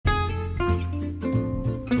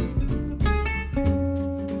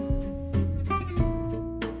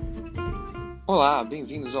Olá,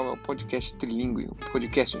 bem-vindos ao meu podcast Trilingue, um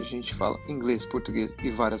podcast onde a gente fala inglês, português e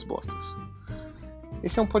várias bostas.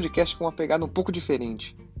 Esse é um podcast com uma pegada um pouco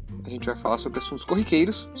diferente. A gente vai falar sobre assuntos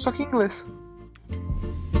corriqueiros, só que em inglês.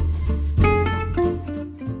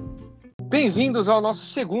 Bem-vindos ao nosso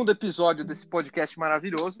segundo episódio desse podcast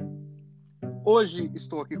maravilhoso. Hoje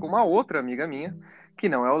estou aqui com uma outra amiga minha, que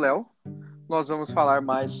não é o Léo. Nós vamos falar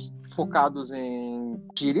mais focados em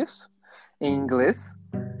gírias, em inglês.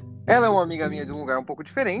 Ela é uma amiga minha de um lugar um pouco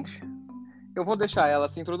diferente. Eu vou deixar ela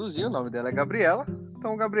se introduzir, o nome dela é Gabriela.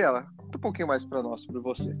 Então, Gabriela, conta um pouquinho mais para nós sobre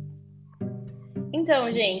você. Então,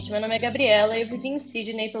 gente, meu nome é Gabriela e eu vivi em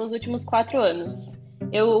Sydney pelos últimos 4 anos.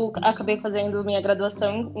 Eu acabei fazendo minha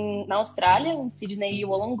graduação na Austrália, em Sydney e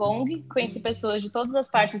Wollongong. Conheci pessoas de todas as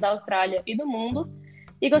partes da Austrália e do mundo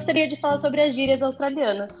e gostaria de falar sobre as gírias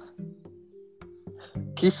australianas.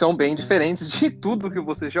 Que são bem diferentes de tudo que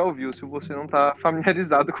você já ouviu, se você não está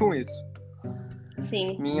familiarizado com isso.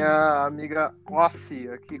 Sim. Minha amiga Aussie,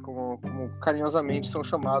 aqui, como carinhosamente são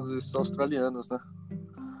chamados esses australianos, né?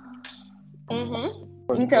 Uhum.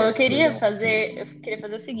 Então, eu queria fazer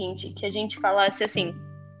o seguinte, que a gente falasse assim,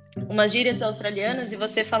 umas gírias australianas e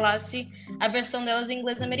você falasse a versão delas em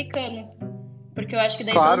inglês americano. Porque eu acho que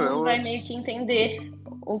daí todo mundo vai meio que entender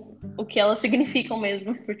o que elas significam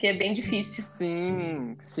mesmo, porque é bem difícil.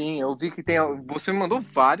 Sim, eu vi que tem. Você me mandou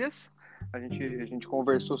várias, a gente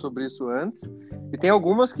conversou sobre isso antes, e tem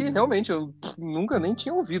algumas que realmente eu nunca nem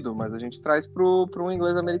tinha ouvido, mas a gente traz pro um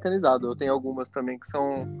inglês americanizado. Eu tenho algumas também que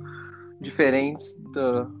são diferentes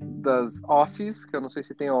das Aussies, que eu não sei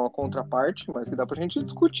se tem uma contraparte, mas que dá pra gente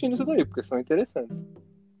discutir nisso daí, porque são interessantes.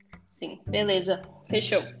 Sim, beleza,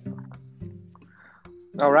 fechou.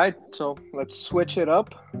 All right, so let's switch it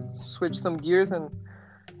up, switch some gears and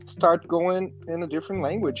start going in a different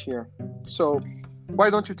language here. So why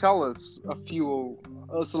don't you tell us a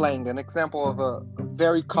slang, an example of a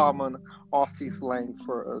very common Aussie slang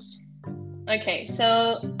for us? Okay,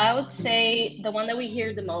 so I would say the one that we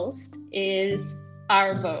hear the most is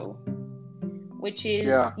arvo, which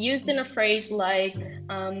is used in a phrase like,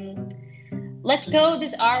 let's go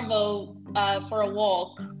this arvo for a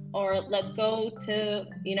walk, or let's go to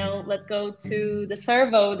the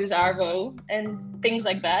servo this arvo, and things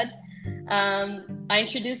like that. I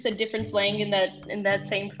introduced a different slang in that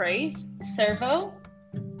same phrase, servo,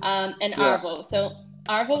 and arvo. So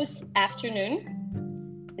arvo is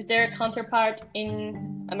afternoon. Is there a counterpart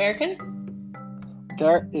in American?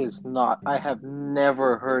 There is not. I have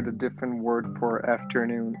never heard a different word for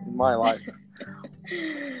afternoon in my life.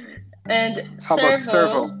 And how about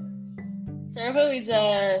servo? Servo is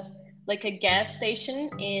a gas station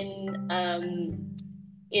in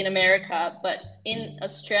America, but in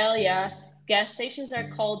Australia, gas stations are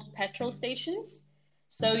called petrol stations.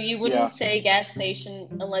 So you wouldn't say gas station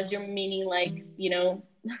unless you're meaning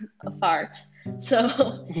a fart. So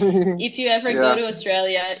if you ever go to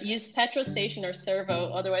Australia, use petrol station or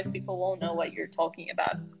servo, otherwise people won't know what you're talking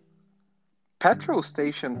about. Petrol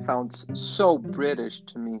station sounds so British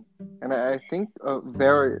to me, and I think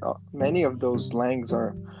very many of those slangs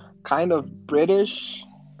are kind of British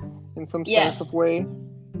in some sense of way.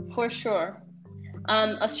 For sure.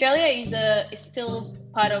 Australia is still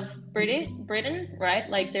part of Britain, right?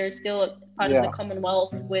 Like they're still a part of the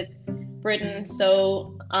Commonwealth with Britain.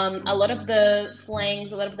 So a lot of the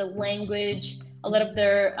slangs, a lot of the language, a lot of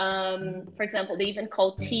their, for example, they even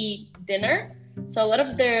call tea dinner. So a lot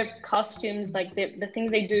of their costumes, like the things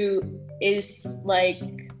they do is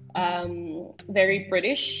very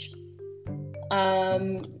British.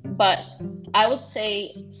 But I would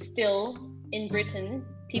say still in Britain,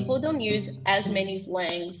 people don't use as many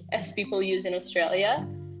slangs as people use in Australia.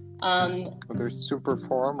 They're super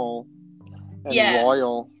formal and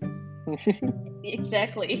royal.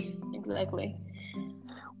 Exactly.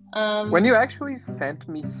 When you actually sent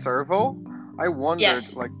me servo, I wondered,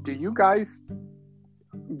 do you guys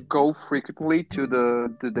go frequently to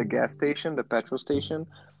the gas station, the petrol station,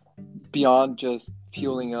 beyond just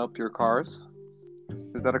fueling up your cars?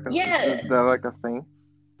 Is that a thing?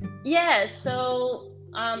 Yeah, so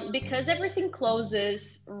because everything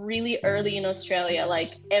closes really early in Australia,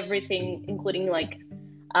 like everything, including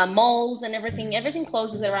malls and everything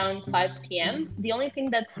closes around 5 p.m. The only thing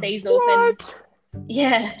that stays open...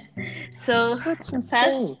 Yeah, so past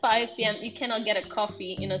 5 p.m. you cannot get a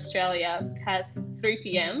coffee in Australia past 3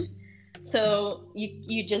 p.m. So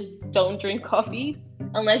you just don't drink coffee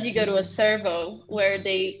unless you go to a servo where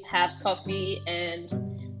they have coffee and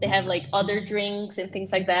they have other drinks and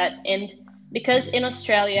things like that. And because in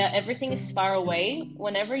Australia everything is far away,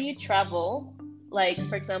 whenever you travel, Like,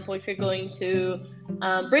 for example, if you're going to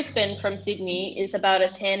Brisbane from Sydney, it's about a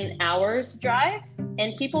 10 hours drive,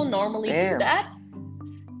 and people normally do Damn. that.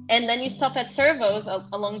 And then you stop at servos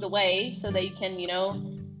along the way so that you can,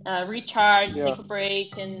 recharge, take a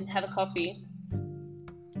break, and have a coffee.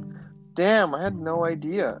 Damn, I had no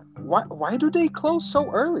idea. Why do they close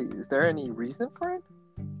so early? Is there any reason for it?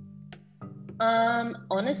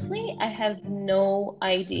 Honestly, I have no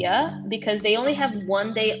idea, because they only have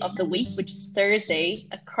one day of the week, which is Thursday,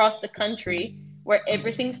 across the country, where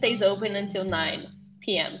everything stays open until 9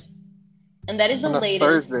 p.m. And that is the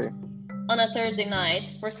latest. Thursday. On a Thursday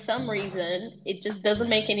night. For some reason, it just doesn't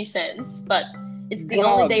make any sense, but it's the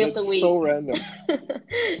only day of the week. So random.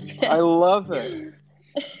 Yeah. I love it.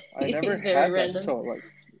 I never had that. So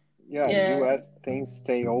US things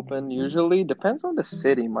stay open usually. Depends on the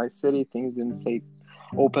city. My city, things didn't stay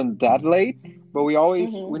open that late, but we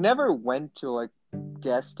never went to like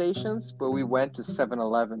gas stations, but we went to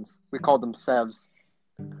 7-Elevens. We called them Sevs,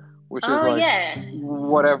 which is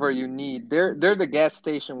whatever you need. They're the gas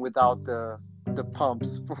station without the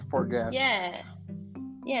pumps for gas.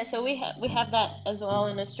 Yeah, so we have that as well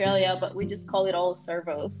in Australia, but we just call it all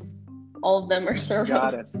servos. All of them are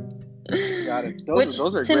servos. Got it.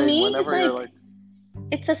 Those are to great. me, Whenever it's you're like,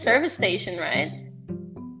 it's a service station, right?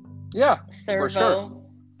 Yeah, servo. For sure.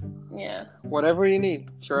 Yeah. Whatever you need.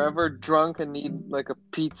 If you're ever drunk and need like a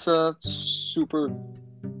pizza, super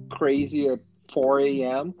crazy at 4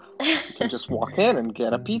 a.m., you can just walk in and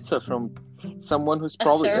get a pizza from someone who's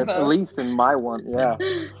probably at least in my one. Yeah.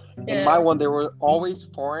 In my one, there were always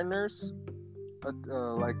foreigners,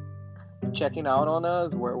 like checking out on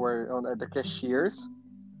us, where on the cashiers.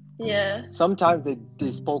 Yeah. Sometimes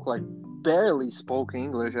they spoke like barely spoke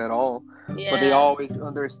English at all, but they always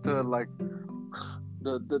understood like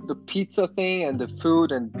the pizza thing and the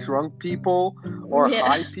food and drunk people or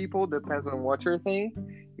high people, depends on what you're thinking.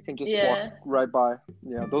 You can just walk right by.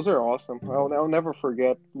 Yeah, those are awesome. I'll never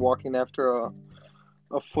forget walking after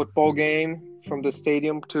a football game from the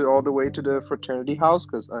stadium to all the way to the fraternity house,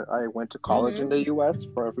 because I went to college in the US.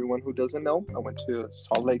 For everyone who doesn't know, I went to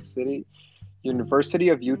Salt Lake City, University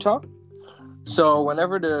of Utah. So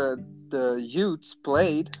whenever the Utes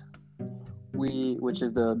played, which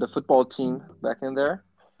is the football team back in there,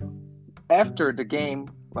 after the game,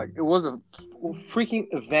 like it was a freaking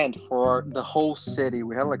event for the whole city.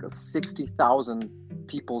 We had like a 60,000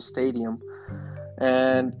 people stadium.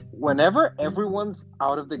 And whenever everyone's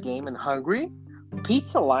out of the game and hungry,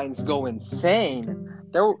 pizza lines go insane.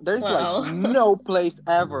 There's like no place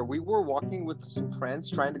ever. We were walking with some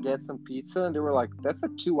friends trying to get some pizza, and they were like, "That's a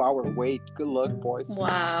 2-hour wait. Good luck, boys."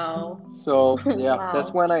 Wow. So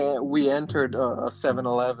that's when we entered a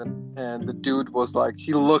 7-Eleven, and the dude was like,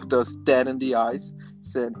 he looked us dead in the eyes,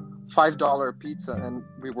 said $5 pizza, and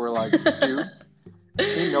we were like, dude,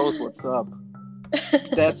 he knows what's up.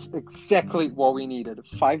 That's exactly what we needed.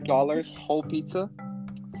 $5 whole pizza.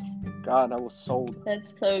 God, I was sold.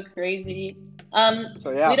 That's so crazy. We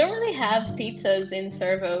don't really have pizzas in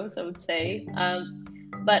servos, I would say.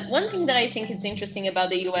 But one thing that I think is interesting about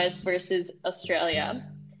the US versus Australia,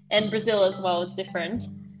 and Brazil as well, is different.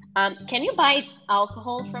 Can you buy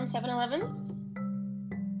alcohol from 7-Elevens?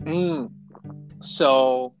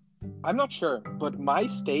 So, I'm not sure, but my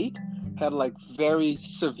state had like very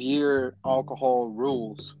severe alcohol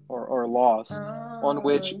rules or laws on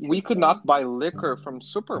which we could not buy liquor from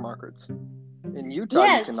supermarkets. In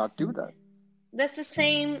Utah, you cannot do that. That's the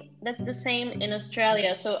same in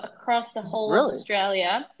Australia. So across the whole of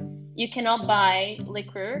Australia, you cannot buy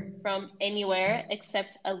liquor from anywhere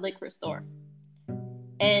except a liquor store.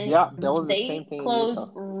 And that was the same thing. They close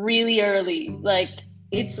really early. Like,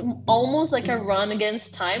 it's almost like a run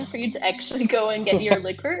against time for you to actually go and get your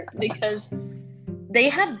liquor, because they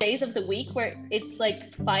have days of the week where it's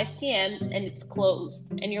like 5 p.m. and it's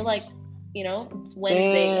closed. And you're like, it's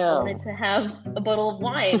Wednesday. I wanted to have a bottle of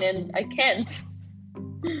wine and I can't.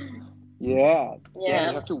 Yeah. You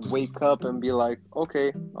have to wake up and be like,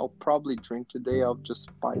 okay, I'll probably drink today. I'll just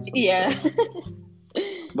buy some. Yeah.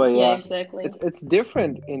 But exactly. It's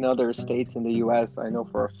different in other states in the US, I know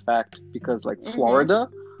for a fact, because like Florida,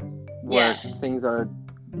 where things are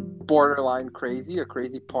borderline crazy, a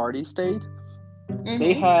crazy party state,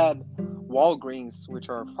 they had Walgreens, which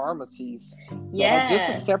are pharmacies. They had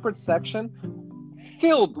just a separate section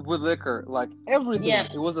filled with liquor, like everything.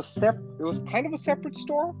 It was kind of a separate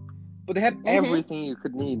store, but they had everything you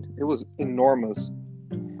could need. It was enormous.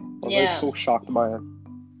 I was so shocked by it.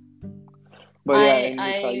 But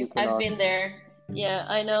I've been there. Yeah,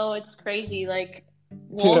 I know, it's crazy. Like,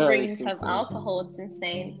 Walgreens have alcohol. It's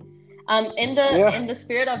insane. In the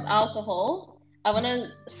spirit of alcohol, I want to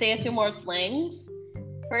say a few more slangs.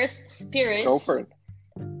 First, spirits. Go for it.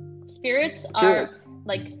 Spirits are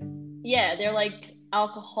like, yeah, they're like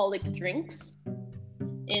alcoholic drinks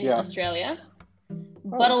in Australia.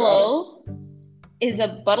 Bottle-o is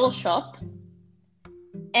a bottle shop.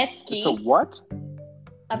 Esky. It's a what?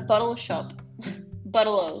 A bottle shop.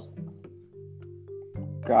 Bottle-o.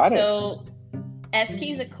 Got it. So,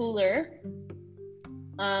 Esky is a cooler.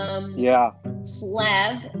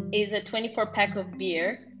 Slab is a 24-pack of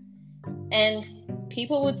beer. And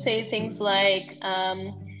people would say things like,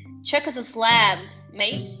 check us a slab,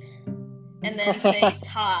 mate. And then say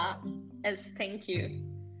ta as thank you.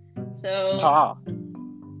 So ta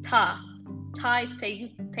is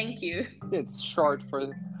thank you. It's short for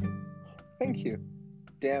thank you.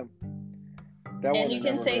 Damn. That and one you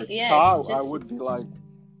can say heard. Yeah. Ta, I would be like,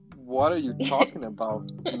 what are you talking about,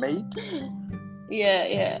 mate?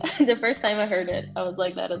 Yeah. The first time I heard it, I was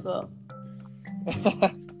like that as well.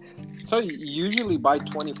 So you usually buy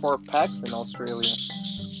 24 packs in Australia?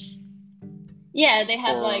 Yeah, they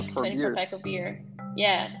have like 24 pack of beer.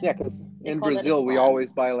 Yeah. Yeah, because in Brazil we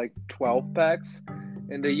always buy like 12 packs.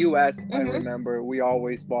 In the US, I remember we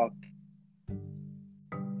always bought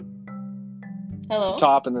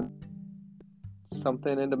top and then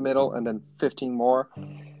something in the middle and then 15 more.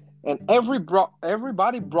 And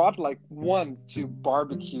everybody brought like one to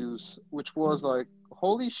barbecues, which was like,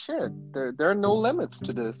 holy shit, there are no limits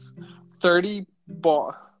to this. 30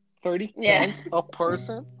 cans a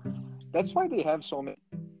person. That's why they have so many.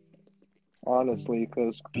 Honestly,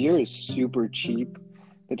 because beer is super cheap.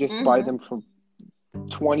 They just buy them for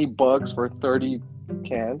 $20 for 30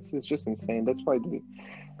 cans. It's just insane. That's why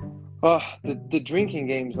the drinking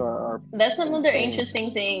games are That's another insane.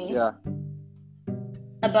 Interesting thing. Yeah.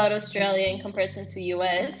 About Australia in comparison to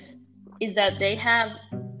US is that they have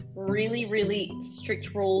really, really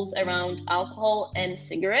strict rules around alcohol and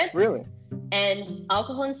cigarettes. Really? And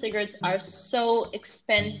alcohol and cigarettes are so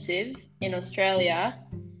expensive in Australia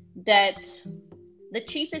that the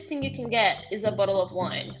cheapest thing you can get is a bottle of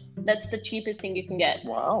wine. That's the cheapest thing you can get.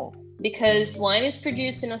 Wow. Because wine is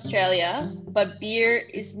produced in Australia, but beer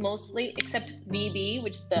is mostly, except VB,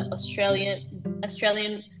 which is the Australian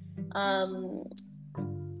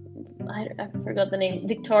I forgot the name.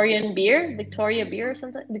 Victoria beer or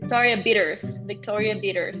something. Victoria Bitters.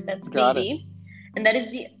 That's VB, and that is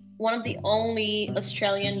one of the only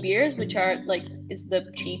Australian beers which is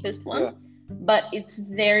the cheapest one. Yeah. But it's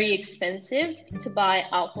very expensive to buy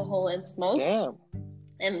alcohol and smokes. Damn.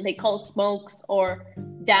 And they call smokes or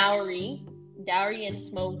dowry. Dowry and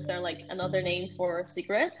smokes are like another name for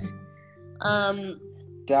cigarettes.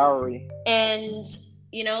 Dowry. And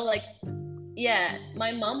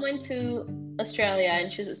my mom went to Australia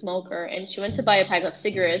and she's a smoker and she went to buy a pack of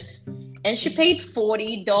cigarettes and she paid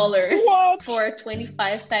 $40 for a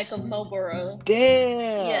 25 pack of Marlboro.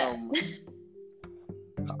 Damn. Yeah.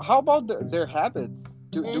 How about their habits?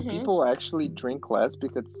 Do people actually drink less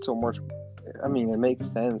because it's so much? I mean, it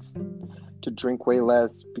makes sense to drink way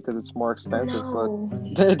less because it's more expensive,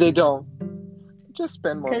 but they don't. Just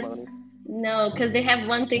spend more money. No, because they have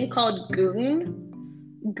one thing called goon.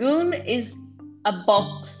 Goon is a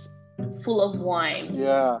box full of wine.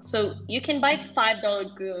 Yeah. So you can buy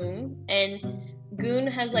 $5 goon, and goon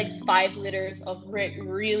has like 5 liters of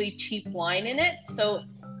really cheap wine in it. So,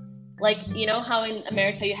 how in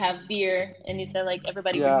America you have beer, and you said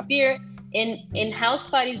everybody brings beer. In house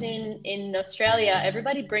parties in Australia,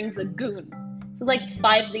 everybody brings a goon. So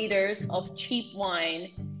 5 liters of cheap wine,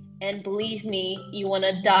 and believe me, you want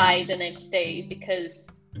to die the next day because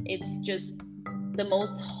it's just the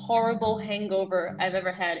most horrible hangover I've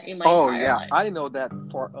ever had in my entire life. I know that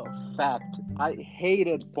for a fact. I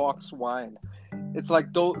hated box wine. It's like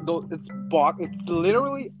it's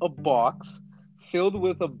literally a box filled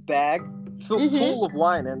with a bag full of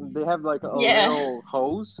wine, and they have like a little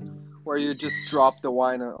hose where you just drop the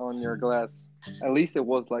wine on your glass. At least it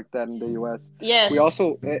was like that in the US. Yes. We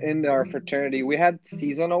also, in our fraternity, we had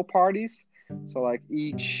seasonal parties. So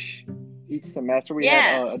each semester we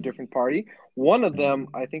had a different party. One of them,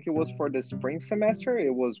 I think it was for the spring semester.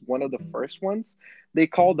 It was one of the first ones. They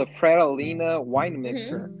called the Fredalina wine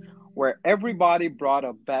mixer, where everybody brought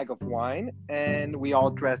a bag of wine and we all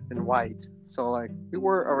dressed in white. So we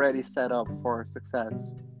were already set up for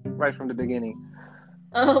success right from the beginning.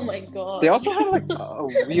 Oh my god. They also had a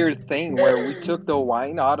weird thing where we took the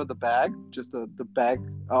wine out of the bag, just the bag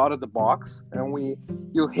out of the box, and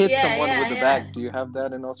you hit someone with the bag. Do you have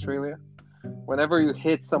that in Australia? Whenever you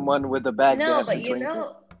hit someone with the bag, they have to drink it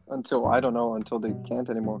until they can't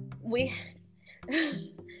anymore. We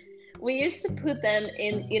used to put them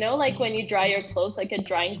in, when you dry your clothes, like a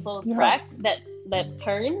drying cloth rack that that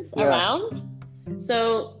turns around.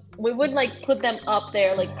 So we would like put them up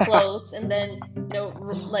there like floats, and then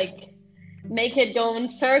like make it go in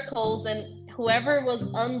circles, and whoever was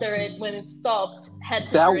under it when it stopped had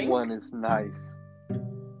to drink. That one is nice.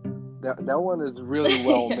 That one is really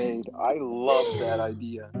well made. I love that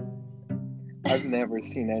idea. I've never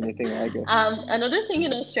seen anything like it. Another thing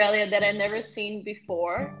in Australia that I've never seen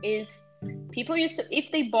before is people used to,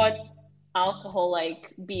 if they bought alcohol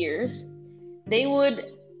like beers, they would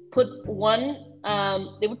put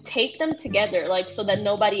they would tape them together like so that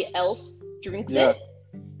nobody else drinks it.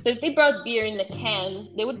 So if they brought beer in a can,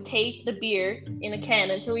 they would tape the beer in a can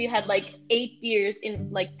until you had like 8 beers in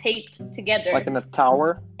like taped together. Like in a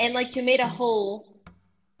tower? And like you made a hole,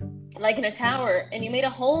 like in a tower, and you made a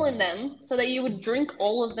hole in them so that you would drink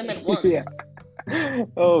all of them at once.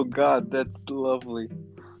 Oh God, that's lovely.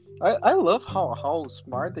 I love how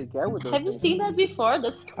smart they get with those Have you seen that before?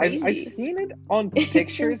 That's crazy. I've seen it on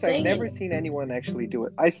pictures. I've never seen anyone actually do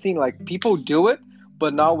it. I've seen like people do it,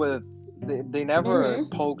 but not with... They never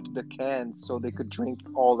poked the cans so they could drink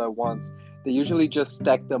all at once. They usually just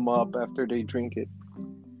stack them up after they drink it.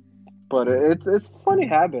 But it's a funny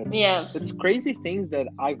habit. Yeah. It's crazy things that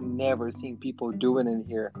I've never seen people doing in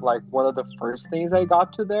here. Like one of the first things I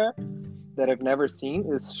got to there that I've never seen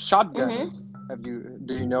is shotgunning.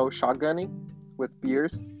 Do you know shotgunning with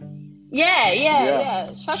beers?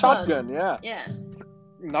 Yeah. Shotgun, yeah. Yeah.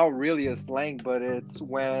 Not really a slang, but it's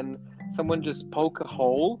when someone just poke a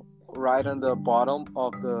hole right on the bottom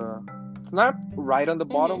of the... It's not right on the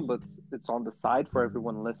bottom, but it's on the side for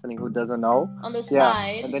everyone listening who doesn't know. On the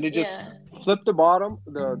side. And then you just flip the bottom,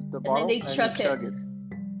 the bottom, and then they chug it.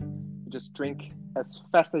 You just drink as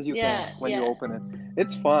fast as you can when you open it.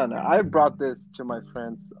 It's fun. I brought this to my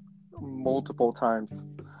friends multiple times.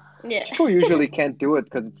 Yeah. People usually can't do it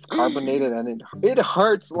because it's carbonated and it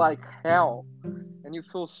hurts like hell. And you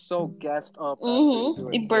feel so gassed up.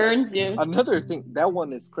 It burns you. Another thing, that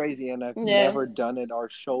one is crazy, and I've never done it or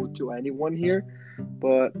showed to anyone here.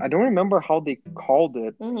 But I don't remember how they called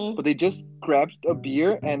it. But they just grabbed a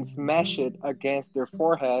beer and smashed it against their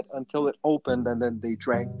forehead until it opened, and then they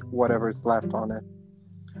drank whatever's left on it.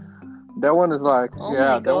 That one is like,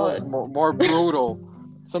 that one's more brutal.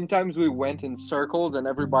 Sometimes we went in circles and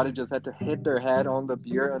everybody just had to hit their head on the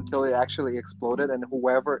beer until it actually exploded, and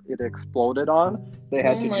whoever it exploded on, they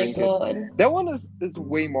had to drink it. That one is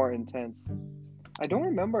way more intense. I don't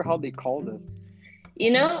remember how they called it.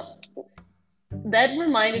 You know, that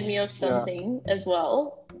reminded me of something as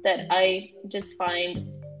well that I just find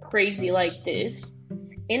crazy like this.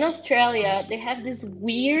 In Australia, they have this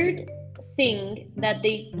weird thing that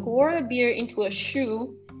they pour a beer into a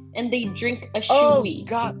shoe and they drink a shoey. Oh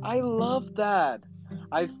God, I love that.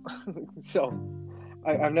 I've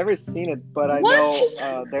never seen it, but I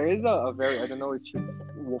know there is a very... I don't know if you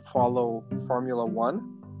will follow Formula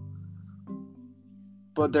One,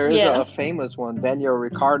 but there is a famous one, Daniel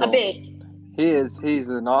Ricciardo. A bit. He's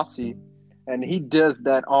an Aussie, and he does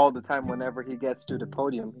that all the time whenever he gets to the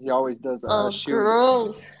podium. He always does a shoe.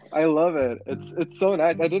 Gross. I love it. It's so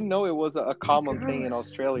nice. I didn't know it was a common thing in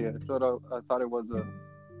Australia. I thought it was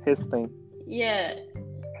his thing. Yeah.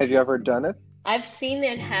 Have you ever done it? I've seen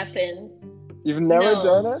it happen. You've never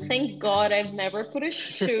done it? Thank God I've never put a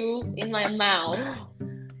shoe in my mouth.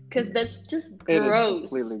 Because that's just gross. It is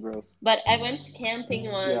completely gross. But I went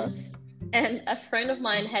camping once, and a friend of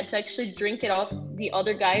mine had to actually drink it off the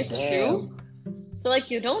other guy's shoe. So, like,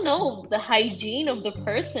 you don't know the hygiene of the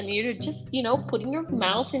person. You're just, putting your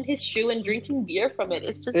mouth in his shoe and drinking beer from it.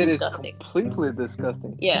 It's just disgusting. It is completely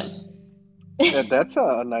disgusting. Yeah. Yeah, that's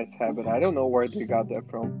a nice habit. I don't know where they got that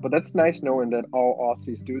from, but that's nice knowing that all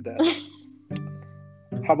Aussies do that.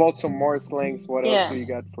 How about some more slangs? What else do you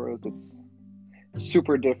got for us that's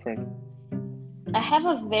super different? I have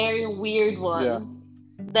a very weird one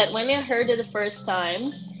that when I heard it the first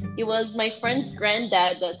time, it was my friend's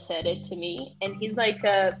granddad that said it to me, and he's like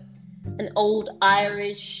an old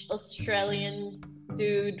Irish Australian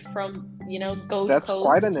dude from Gold Coast. That's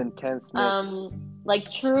quite an intense mix.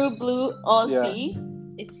 Like true blue Aussie.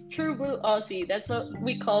 It's true blue Aussie. That's what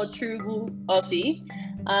we call true blue Aussie.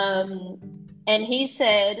 And he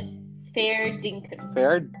said fair dinkum.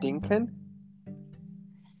 Fair dinkum?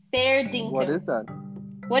 Fair dinkum. What is that?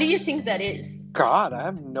 What do you think that is? God, I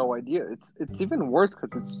have no idea. It's even worse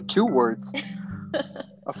because it's 2 words.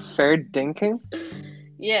 A fair dinkum?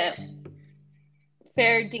 Yeah.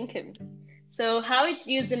 Fair dinkum. So how it's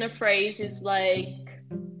used in a phrase is like,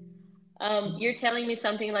 you're telling me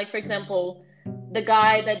something like, for example, the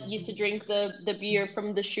guy that used to drink the beer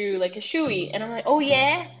from the shoe, like a shoey. And I'm like, oh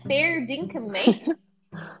yeah, fair dinkum, mate.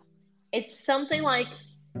 It's something like,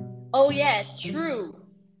 Oh yeah, true.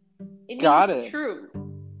 It Got means it. true.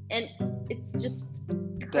 And it's just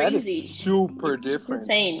That is crazy. super It's just different.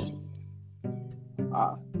 insane.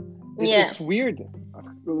 Yeah. It's weird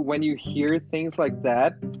when you hear things like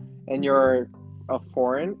that and you're a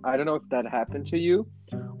foreign. I don't know if that happened to you,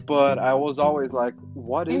 but I was always like,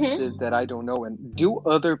 what is this that I don't know? And do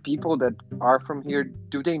other people that are from here,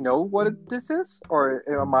 do they know what this is? Or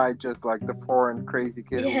am I just like the foreign crazy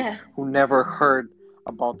kid who never heard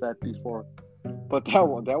about that before? But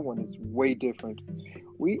that one is way different.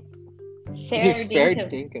 Fair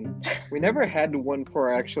dinkum. We never had one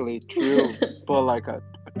for actually true, but like a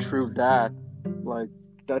true that. Like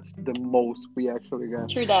that's the most we actually got.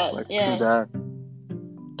 True that. Like yeah. true that.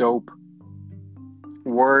 Dope.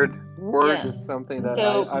 Word is something that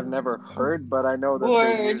I've never heard, but I know that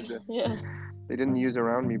they use it. Yeah. They didn't use it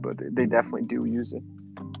around me, but they definitely do use it.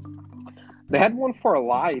 They had one for a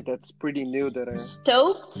lie that's pretty new that I...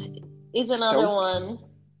 Stoked is another one.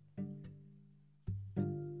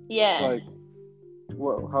 Yeah. Like,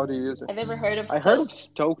 whoa, how do you use it? I've ever heard of stoked. I heard of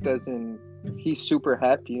stoked as in he's super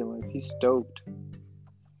happy, like he's stoked.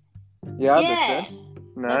 Yeah, that's it.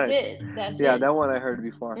 Nice. That's it. Yeah, that one I heard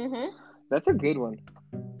before. That's a good one.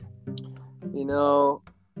 You know,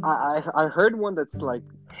 I heard one that's like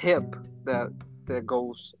hip that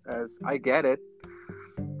goes as I get it.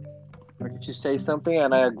 Like if you say something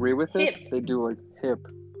and I agree with it, they do like hip.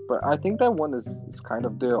 But I think that one is kind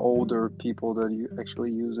of the older people that you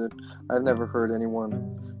actually use it. I've never heard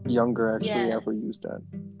anyone younger actually ever use that.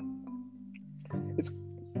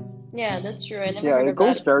 Yeah, that's true. I never heard of that. Yeah, it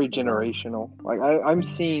goes very generational. Like I'm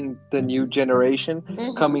seeing the new generation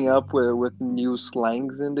coming up with new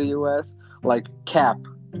slangs in the US, like cap.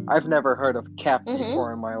 I've never heard of cap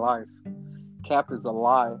before in my life. Cap is a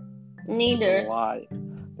lie. Neither. It's a lie.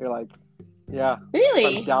 They're like, yeah. Really?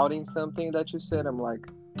 If I'm doubting something that you said, I'm like,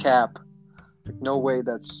 cap. Like, no way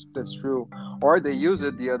that's true. Or they use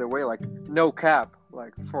it the other way, like, no cap.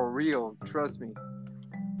 Like, for real, trust me.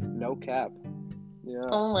 No cap. Yeah.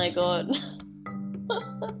 Oh my god.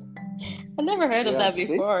 I never heard of that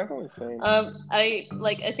before.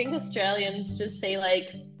 I think Australians just say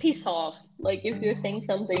like piss off. Like if you're saying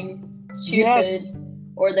something stupid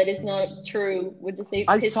or that is not true, would you say piss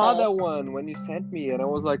off? I saw that one when you sent me and I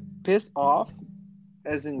was like, piss off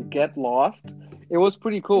as in get lost. It was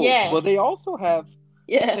pretty cool. Yeah. But they also have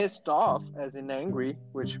pissed off as in angry,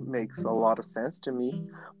 which makes a lot of sense to me.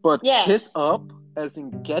 But piss up as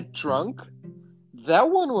in get drunk.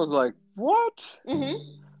 That one was like, what?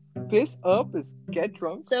 Piss up is get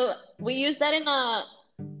drunk? So we use that in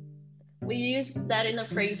a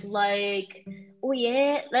phrase like, oh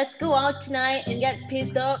yeah, let's go out tonight and get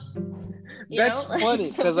pissed up. That's funny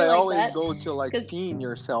because I always go to like peeing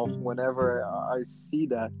yourself whenever I see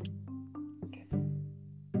that.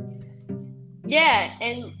 Yeah,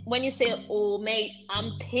 and when you say, oh mate,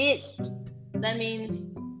 I'm pissed, that means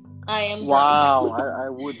I am drunk. Wow, I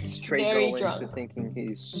would straight go drunk. into thinking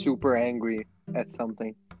he's super angry at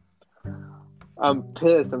something. I'm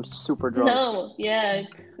pissed. I'm super drunk. No,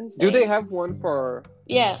 it's insane. Do they have one for...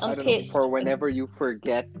 Yeah, I'm pissed. For whenever you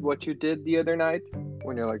forget what you did the other night?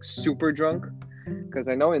 When you're like super drunk? Because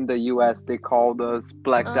I know in the US they called us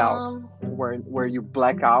blacked out. Where you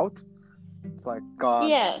black out. It's like, God.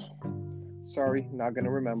 Yeah. Sorry, not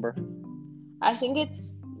gonna remember. I think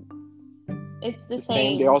it's the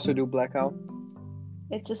same. They also do blackout?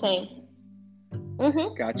 It's the same.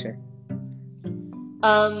 Gotcha.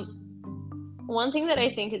 One thing that I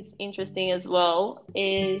think is interesting as well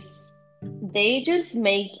is they just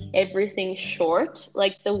make everything short.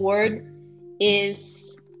 Like the word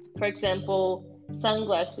is, for example,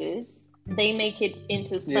 sunglasses. They make it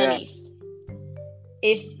into sunnies. Yeah.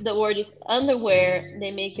 If the word is underwear,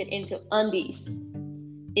 they make it into undies.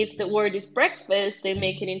 If the word is breakfast, they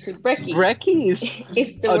make it into brekkie. Brekkie is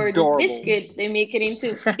If the word is biscuit, they make it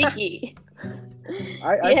into biggie.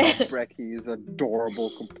 I thought brekkie is adorable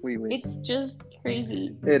completely. It's just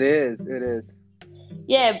crazy. It is.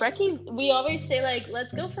 Yeah, brekkie. We always say like,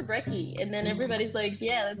 let's go for brekkie, and then everybody's like,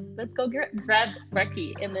 yeah, let's go grab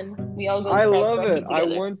brekkie, and then we all go. I love it. Together. I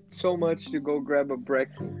want so much to go grab a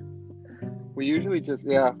brekkie. We usually just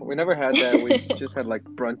we never had that. We just had like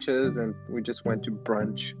brunches, and we just went to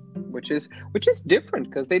brunch, which is different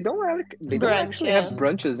because they don't actually have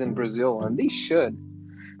brunches in Brazil, and they should.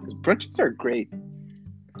 Because brunches are great.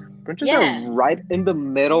 Brunches are right in the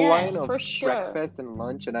middle line of breakfast and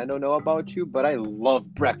lunch, and I don't know about you, but I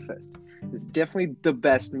love breakfast. It's definitely the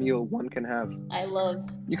best meal one can have.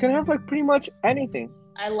 You can have like pretty much anything.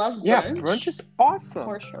 I love brunch. Yeah, brunch is awesome.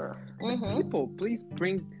 For sure. People, please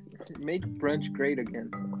make brunch great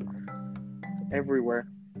again. Everywhere.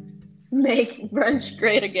 make brunch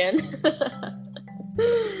great again.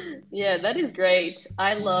 Yeah, that is great.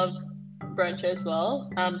 I love brunch as well.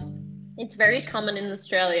 It's very common in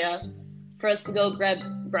Australia for us to go grab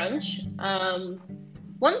brunch.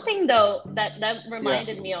 One thing though that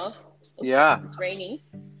reminded me of, Yeah. it's raining,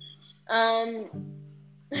 um,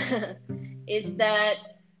 is that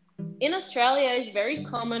in Australia it's very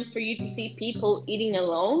common for you to see people eating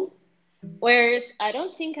alone. Whereas I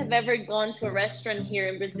don't think I've ever gone to a restaurant here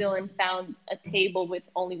in Brazil and found a table with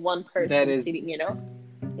only one That person is sitting,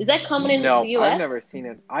 Is that common in the no, I've never US? seen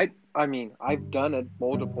it. I mean, I've done it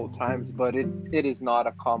multiple times, but it is not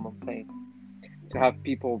a common thing to have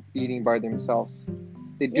people eating by themselves.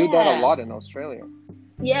 They do that a Yeah. lot in Australia.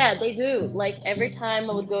 Yeah, they do. Like every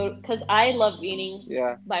time I would go, because I love eating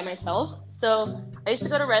Yeah. by myself. So I used to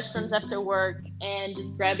go to restaurants after work and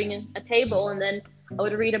just grabbing a table, and then I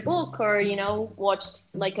would read a book or, watch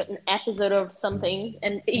like an episode of something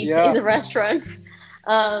and eat in Yeah. the restaurant.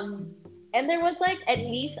 And there was like at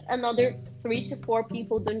least another 3 to 4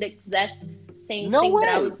 people doing the exact same No thing that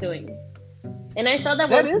I way. was doing. And I thought that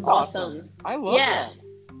That was is awesome. I love Yeah. that.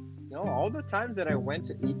 All the times that I went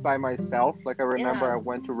to eat by myself, like I remember I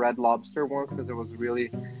went to Red Lobster once because I was really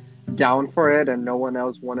down for it and no one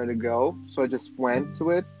else wanted to go, so I just went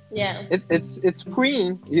to it. Yeah. It's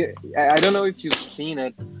freeing. I don't know if you've seen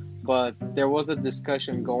it, but there was a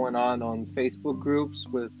discussion going on Facebook groups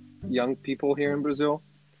with young people here in Brazil.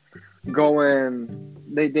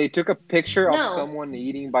 They took a picture of someone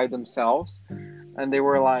eating by themselves, and they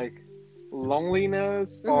were like,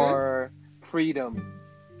 loneliness or freedom.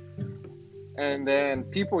 And then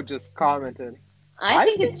people just commented. I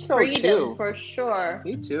think it's so freedom too. for sure.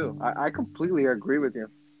 Me too. I completely agree with you.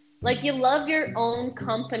 Like you love your own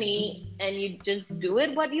company and you just do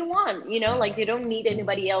it what you want, like you don't need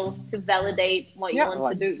anybody else to validate what you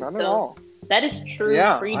want to do. Not at all. That is true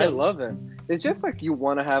freedom. I love it. It's just like you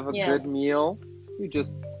want to have a good meal.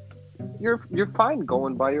 You're fine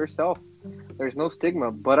going by yourself. There's no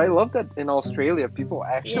stigma. But I love that in Australia people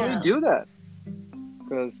actually do that.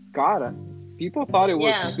 Because people thought it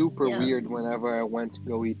was super weird whenever I went to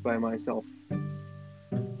go eat by myself.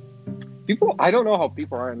 I don't know how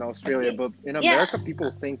people are in Australia, but in America,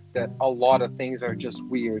 people think that a lot of things are just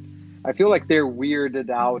weird. I feel like they're weirded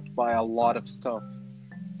out by a lot of stuff.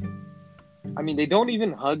 I mean, they don't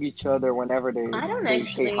even hug each other whenever they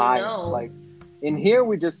say hi. Know. Like in here,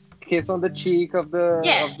 we just kiss on the cheek of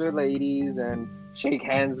the ladies and shake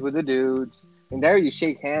hands with the dudes. And there, you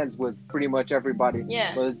shake hands with pretty much everybody.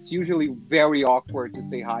 Yeah. But it's usually very awkward to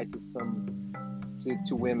say hi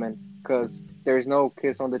to women because there's no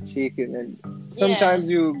kiss on the cheek, and sometimes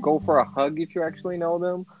you go for a hug if you actually know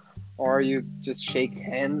them, or you just shake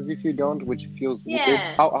hands if you don't, which feels weird.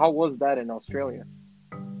 How was that in Australia?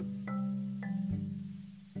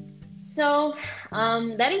 So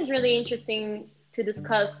that is really interesting to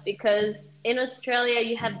discuss because in Australia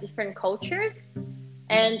you have different cultures.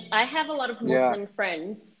 And I have a lot of Muslim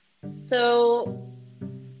friends. So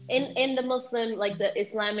in the Muslim, like the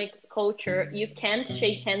Islamic culture, you can't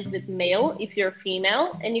shake hands with male if you're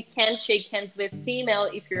female, and you can't shake hands with female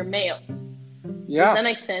if you're male. Yeah. Does that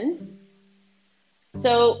make sense?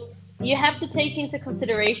 So you have to take into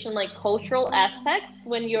consideration like cultural aspects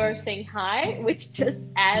when you're saying hi, which just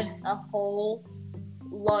adds a whole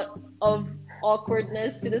lot of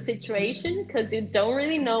awkwardness to the situation because you don't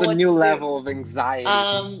really know it's a new level of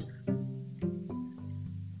anxiety.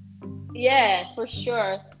 Yeah, for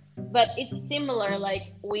sure. But it's similar,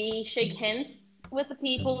 like we shake hands with the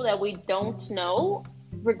people that we don't know,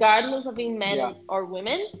 regardless of being men or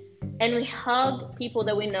women, and we hug people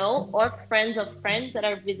that we know or friends of friends that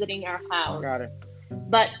are visiting our house. Got it.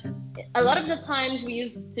 But a lot of the times we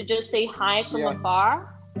used to just say hi from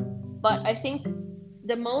afar, but I think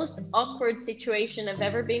the most awkward situation I've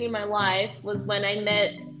ever been in my life was when I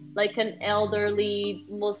met like an elderly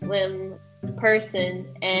Muslim person,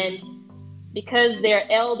 and because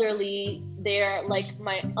they're elderly, they're like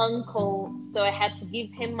my uncle, so I had to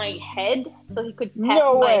give him my head so he could pat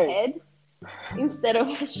my head instead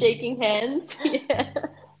of shaking hands.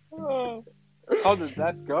 How did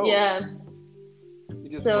that go? Yeah. You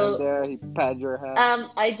just went there, he patted your head.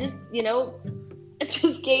 I just, I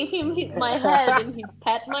just gave him my head and he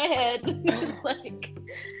pat my head. Like,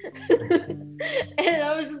 and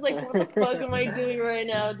I was just like, what the fuck am I doing right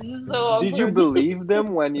now? This is so awkward. Did you believe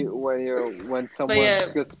them when someone,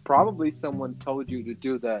 because probably someone told you to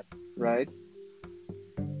do that, right?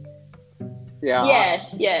 Yeah.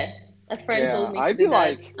 Yeah. A friend told me to I'd do be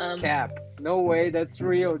that. like, Cap, no way, that's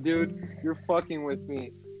real, dude. You're fucking with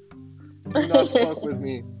me. Do not fuck with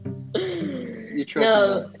me. You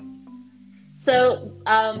trust me. So,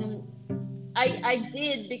 I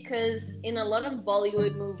did, because in a lot of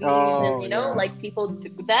Bollywood movies and Oh, you know, yeah. like people do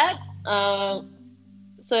that.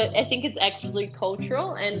 So I think it's actually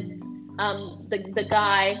cultural. And the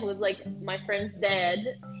guy who was like my friend's dad,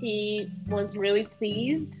 he was really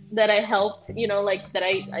pleased that I helped, you know, like that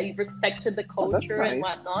I respected the Oh, that's culture and nice.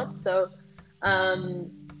 whatnot. So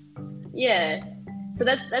um, yeah. So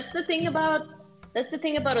that's the thing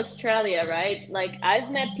about Australia, right? Like I've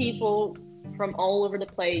met people from all over the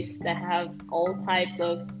place that have all types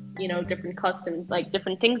of, you know, different customs, like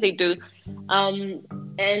different things they do. Um,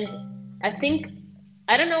 and I think,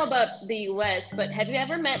 I don't know about the US, but have you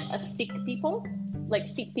ever met a Sikh people? Like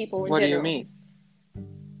Sikh people in What do you general. mean?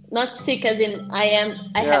 Not sick as in I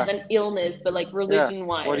have Yeah, an illness, but like yeah. religion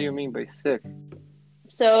What do you wise. mean by sick?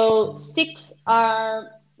 So Sikhs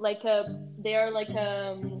are like they are like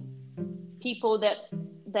people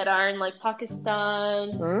that are in like Pakistan,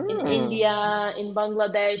 in Mm. India, in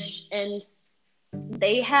Bangladesh, and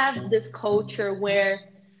they have this culture where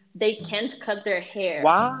they can't cut their hair.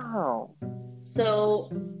 Wow. So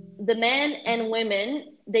the men and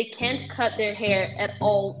women, they can't cut their hair at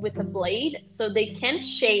all with a blade. So they can't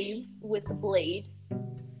shave with a blade.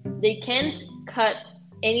 They can't cut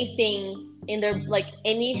anything in their, like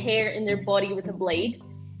any hair in their body with a blade.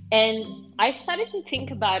 And I started to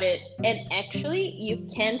think about it, and actually you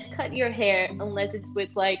can't cut your hair unless it's with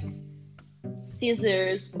like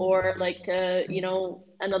scissors or like you know,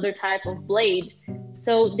 another type of blade.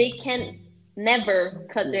 So they can never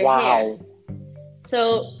cut their hair. Wow.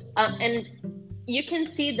 So and you can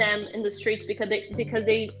see them in the streets because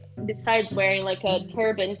they besides wearing like a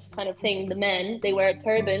turban kind of thing, the men, they wear a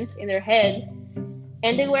turban in their head,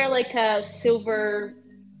 and they wear like a silver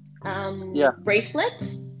Yeah, bracelet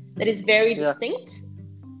that is very yeah. distinct.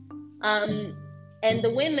 Um, and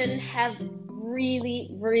the women have really,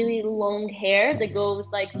 really long hair that goes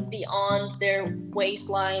like beyond their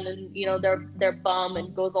waistline, and you know, their bum,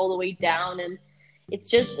 and goes all the way down. And it's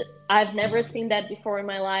just, I've never seen that before in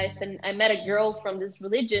my life. And I met a girl from this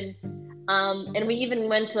religion, and we even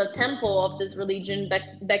went to a temple of this religion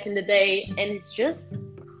back in the day, and it's just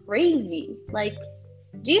crazy. Like,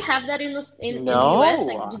 do you have that in the US?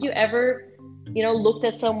 Like, No, did you ever, you know, looked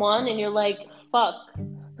at someone and you're like, fuck,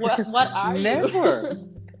 what are you? never.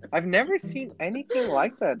 I've never seen anything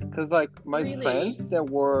like that because, like, my Really? friends that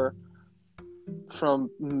were from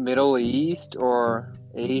Middle East or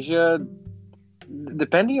Asia,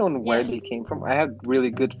 depending on where Yeah. they came from, I had really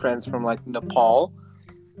good friends from like Nepal,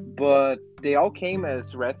 but they all came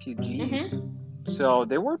as refugees. Mm-hmm. So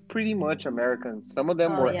they were pretty much Americans. Some of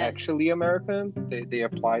them Oh were yeah. actually American. They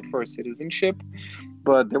applied for citizenship,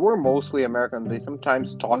 but they were mostly American. They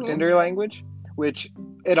sometimes talked in their Mm-hmm. language, which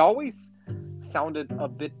it always sounded a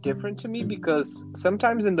bit different to me because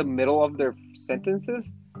sometimes in the middle of their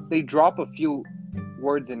sentences, they drop a few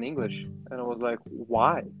words in English. And I was like,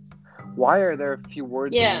 why? Why are there a few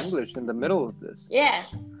words in Yeah. English in the middle of this? Yeah.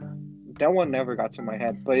 That one never got to my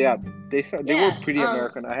head. But yeah, they were Yeah. pretty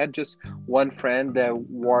American. I had just one friend that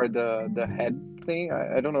wore the head thing.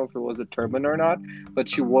 I don't know if it was a turban or not, but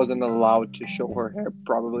she wasn't allowed to show her hair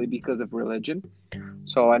probably because of religion.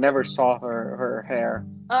 So I never saw her hair.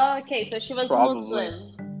 Oh, okay. So she was Probably.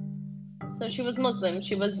 Muslim. So she was Muslim.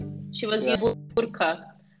 She was Yeah. using burqa,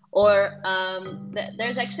 or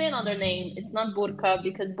there's actually another name. It's not burqa,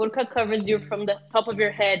 because burqa covers you from the top of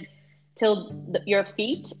your head till your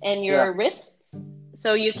feet and Yeah. your wrists.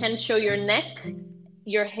 So you can show your neck,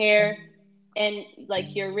 your hair, and like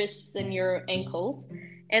your wrists and your ankles.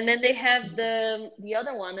 And then they have the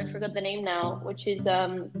other one. I forgot the name now, which is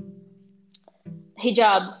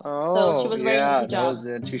hijab. So she Oh, was wearing the yeah, that hijab. was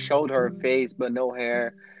it. She showed her face but no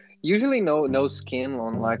hair. Usually no skin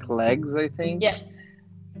on like legs, I think. Yeah,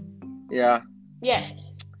 Yeah. yeah.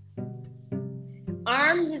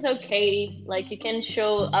 Arms is okay. Like you can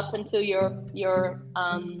show up until your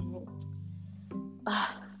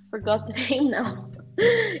forgot the name now.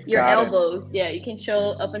 Your Got it. elbows. Yeah, you can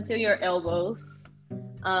show up until your elbows.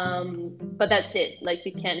 But that's it. Like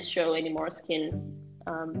you can't show any more skin.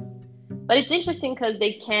 But it's interesting because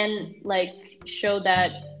they can like show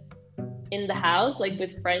that in the house, like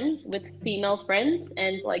with friends, with female friends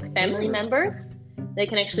and like family Hmm. members. They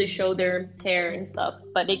can actually show their hair and stuff,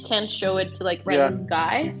 but they can't show it to like Yeah. random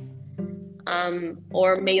guys,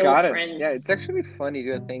 or male Got it. Yeah, it's friends. actually funny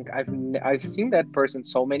to think I've seen that person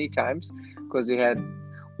so many times because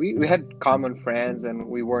we had common friends and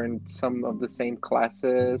we were in some of the same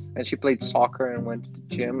classes and she played soccer and went to the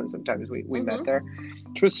gym and sometimes we met Mm-hmm. there.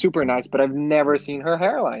 She was super nice, but I've never seen her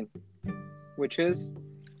hairline, which is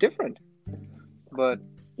different. But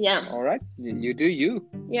Yeah, all right, you do you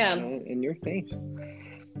yeah. in your things.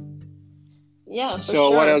 Yeah, for So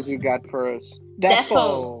sure. what else you got for us?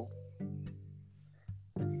 Defo.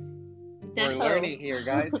 We're learning here,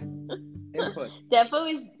 guys. Input.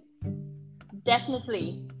 Defo is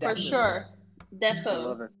definitely, for sure. Defo. I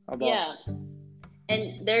love it. Yeah.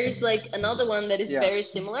 And there is like another one that is very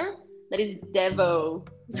similar. That is Devo.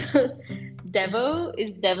 Devo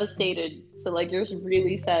is devastated. So like you're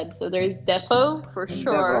really sad. So there's Defo for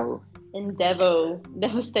sure. And Devo,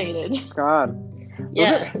 devastated. God.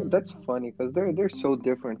 Yeah. That's funny because they're so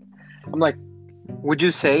different. I'm like, would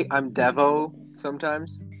you say I'm Devo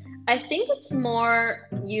sometimes? I think it's more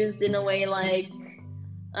used in a way like,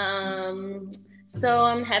 so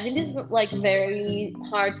I'm having this like very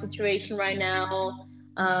hard situation right now,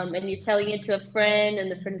 and you're telling it to a friend,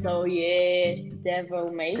 and the friend is, oh yeah,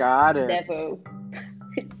 Devo, mate. Got it. Devo.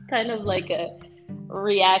 It's kind of like a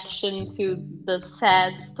reaction to the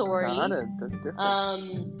sad story. Got it. That's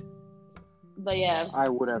different. But yeah. I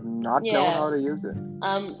would have not known how to use it.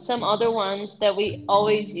 Some other ones that we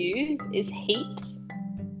always use is heaps.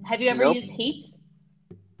 Have you ever used heaps?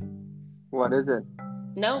 What is it?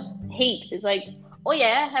 No, heaps. It's like, oh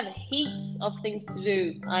yeah, I have heaps of things to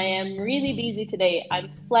do. I am really busy today.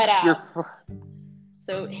 I'm flat out.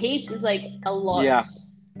 So heaps is like a lot. Yeah,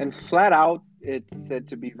 and flat out, it's said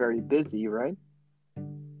to be very busy, right?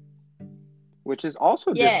 Which is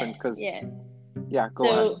also different because go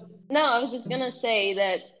ahead. No, I was just gonna say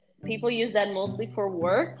that people use that mostly for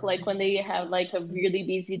work. Like when they have like a really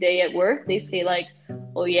busy day at work, they say like,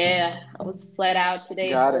 oh yeah, I was flat out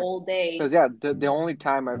today all day. Because the only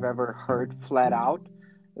time I've ever heard flat out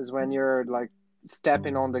is when you're like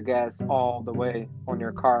stepping on the gas all the way on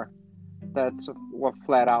your car. That's what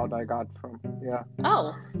flat out I got from. Yeah.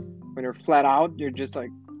 Oh. When you're flat out, you're just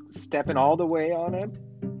like stepping all the way on it,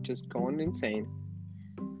 just going insane.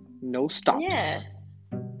 No stops. Yeah.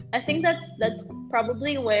 I think that's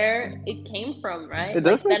probably where it came from, right? It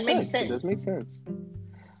does make sense. It does make sense.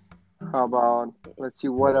 How about, let's see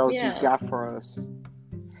what else you got for us.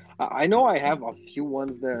 I know I have a few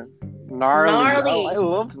ones there. Gnarly. Oh, I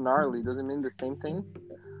love gnarly. Does it mean the same thing?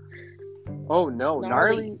 Oh no,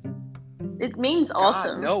 gnarly. It means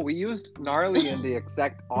awesome. No, we used gnarly in the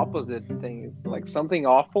exact opposite thing. Like something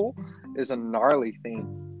awful is a gnarly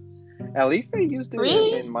thing. At least they used it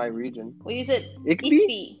in my region. We use it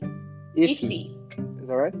iffy. Is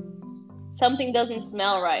that right? Something doesn't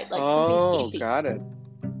smell right. Like something's iffy. Got it.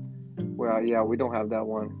 Well, yeah, we don't have that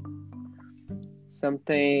one.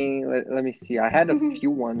 Something, let me see. I had a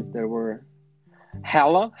few ones that were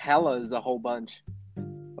hella. Hella is a whole bunch.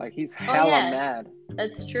 Like he's hella mad.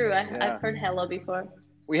 That's true. I've heard hella before.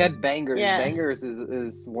 We had bangers. Yeah. Bangers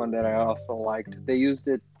is one that I also liked. They used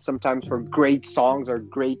it sometimes for great songs or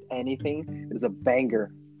great anything. It's a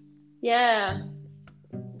banger. Yeah.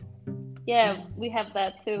 Yeah, we have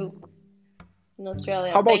that too in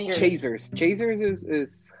Australia. How about bangers. Chasers? Chasers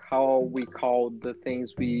is how we call the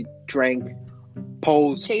things we drank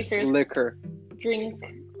post liquor. Drink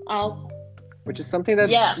out. Which is something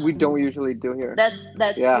that we don't usually do here. That's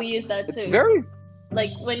we use that too. It's very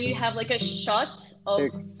like when you have like a shot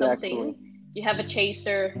of something, you have a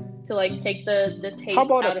chaser to like take the taste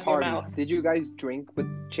out of your mouth. Did you guys drink with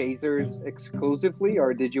chasers exclusively,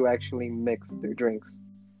 or did you actually mix their drinks?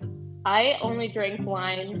 I only drank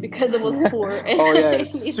wine because it was poor. And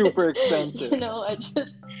it's super expensive. You know, I just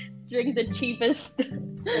drink the cheapest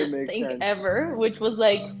thing ever, which was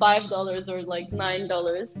like $5 or like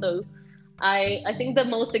 $9. So I think the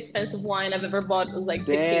most expensive wine I've ever bought was like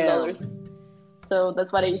 $15. So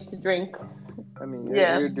that's what I used to drink. I mean,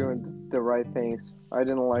 you're doing the right things. I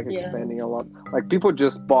didn't like expanding a lot. Like people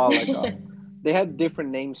just bought like they had different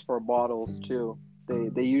names for bottles too.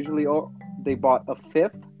 They usually they bought a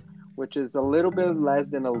fifth, which is a little bit less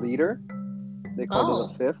than a liter. They called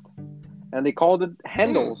it a fifth, and they called it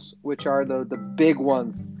handles, which are the big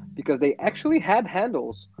ones because they actually had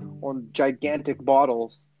handles on gigantic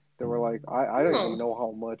bottles. They were like I don't even know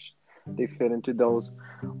how much they fit into those,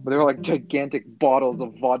 but they were like gigantic bottles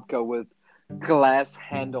of vodka with glass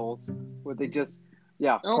handles where they just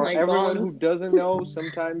for everyone who doesn't know,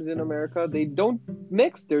 sometimes in America they don't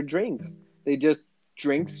mix their drinks. They just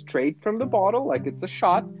drink straight from the bottle like it's a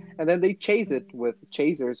shot, and then they chase it with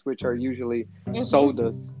chasers, which are usually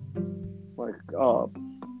sodas like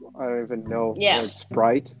I don't even know, like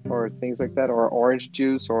Sprite or things like that, or orange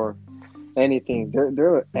juice or anything.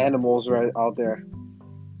 They're animals right out there.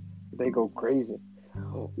 They go crazy.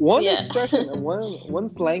 One expression and one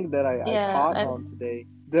slang that I caught on today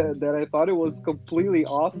that I thought it was completely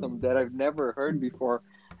awesome that I've never heard before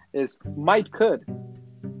is might could,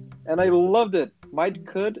 and I loved it. Might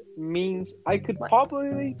could means I could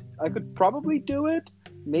probably do it,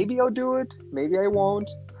 Maybe I'll do it. Maybe I won't.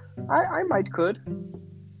 I might could.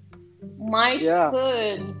 Might Yeah.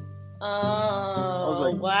 could. I was Oh,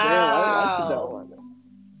 like, damn, I liked that wow. one.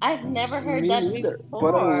 I've never heard Me that neither, but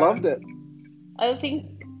I before. loved it. I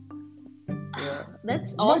think Yeah.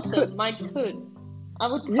 that's Might could. awesome. Might could. I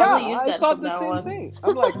would Yeah, probably use I that thought from the now same on. thing.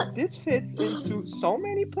 I'm like, this fits into so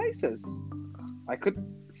many places. I could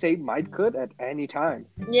say might could at any time.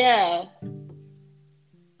 Yeah,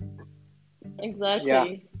 Yeah.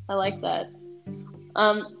 exactly. I like that.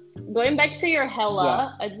 Going back to your Yeah.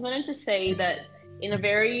 hella, I just wanted to say that in a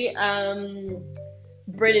very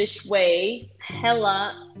British way,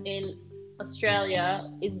 hella in Australia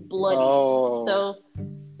is bloody. Oh, So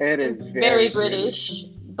it it's is very very British. British,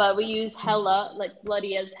 but we use hella, like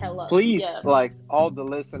bloody as hella. Please, Yeah. like all the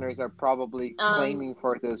listeners are probably Um, claiming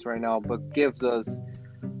for this right now, but gives us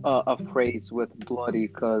a phrase with bloody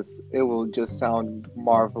because it will just sound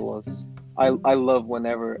marvelous. I love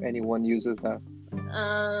whenever anyone uses that.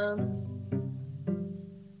 um,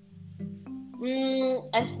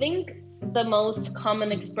 I think the most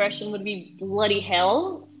common expression would be bloody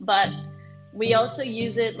hell, but we also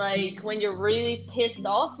use it like when you're really pissed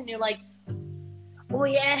off and you're like, oh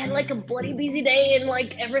yeah, I had like a bloody busy day and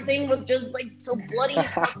like everything was just like so bloody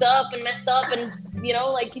fucked up and messed up and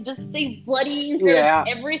like you just say bloody in front of Yeah.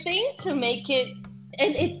 everything to make it.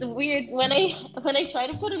 And it's weird when I try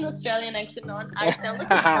to put an Australian accent on, I sound like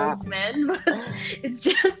an old man, but it's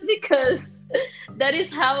just because that is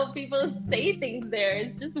how people say things there.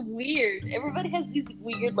 It's just weird. Everybody has these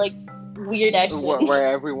weird accents. Where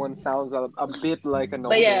everyone sounds a bit like an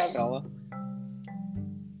But older yeah. fella.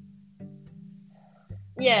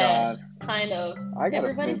 Yeah, God, kind of. I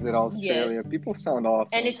gotta visit Australia. Yeah. People sound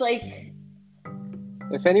awesome. And it's like,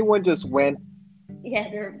 if anyone just went, yeah,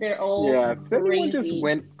 they're all yeah, if anyone just crazy.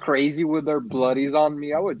 went crazy with their bloodies on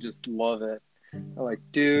me, I would just love it. I'm like,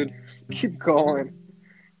 dude, keep going.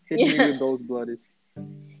 Hit me with those bloodies.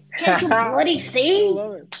 Can't you bloody I see?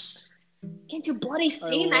 love it. Can't you bloody I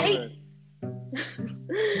see, love mate?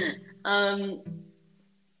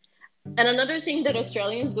 And another thing that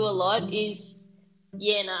Australians do a lot is,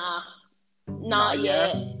 yeah, nah, not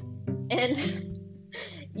yet. And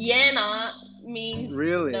yeah, nah means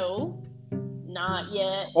really? no, not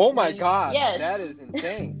yet. Oh my means god, yes. that is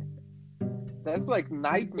insane. That's like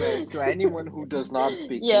nightmares to anyone who does not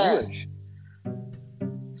speak Yeah. English.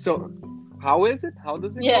 So, how is it? How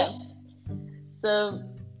does it go? So,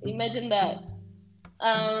 imagine that.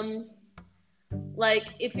 Like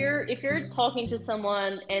if you're talking to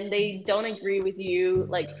someone and they don't agree with you,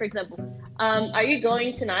 like for example, are you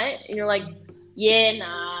going tonight? And you're like, yeah,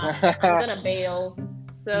 nah, I'm gonna bail.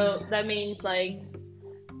 So that means like,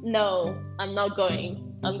 no, I'm not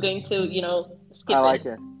going. I'm going to, skip I like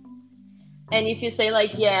it. And if you say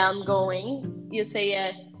like, yeah, I'm going, you say,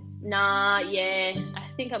 yeah, nah, yeah, I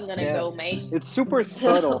think I'm gonna go, mate. It's super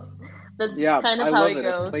subtle. That's kind of how it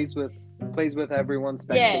goes. It plays with everyone's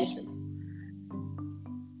expectations.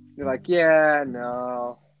 You're like, yeah,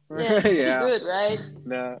 no. Yeah, it's pretty good, right?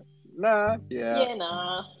 Nah, yeah. Yeah,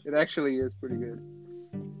 nah. It actually is pretty good.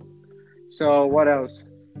 So, what else?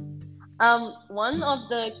 One of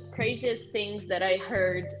the craziest things that I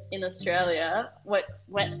heard in Australia,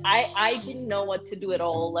 when I didn't know what to do at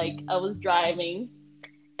all. Like I was driving,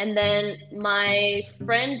 and then my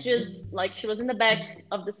friend just like she was in the back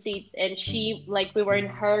of the seat, and she like we were in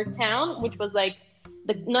her town, which was like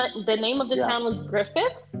the name of the town was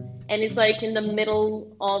Griffith, and it's like in the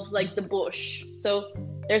middle of like the bush. So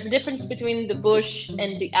there's a difference between the bush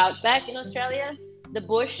and the outback in Australia. The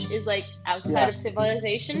bush is like outside of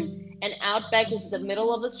civilization, and outback is the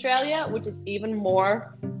middle of Australia, which is even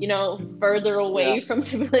more, further away from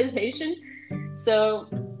civilization. So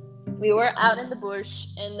we were out in the bush,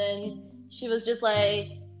 and then she was just like,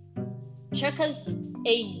 chuck us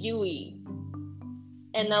a Yui.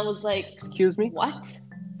 And I was like, excuse me? What?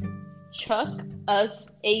 Chuck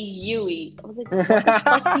us a Yui. I was like, what the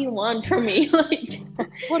fuck do you want from me? Like,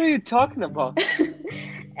 what are you talking about?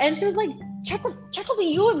 And she was like, Chuck us a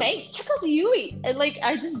Yui, mate. Chuck us a Yui. And like,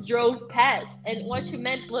 I just drove past, and what she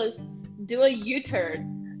meant was do a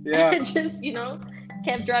U-turn. Yeah. And just,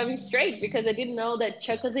 kept driving straight because I didn't know that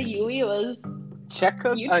chuck us a Yui was check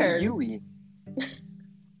us U-turn. a Yui.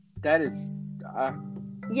 That is.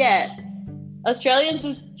 Yeah. Australians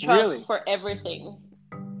is chuck for everything.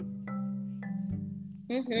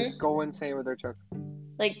 Just go insane with their chuck.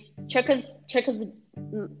 Like chuck us, chuck us a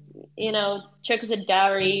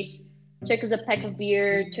dowry, chuck us a pack of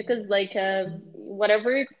beer, chuck us like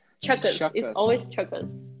whatever. Chuck us. It's always chuck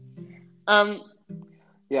us.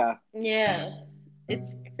 Yeah. Yeah,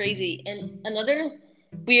 it's crazy. And another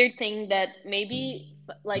weird thing that maybe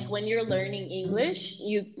like when you're learning English,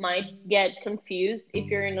 you might get confused if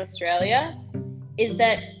you're in Australia, is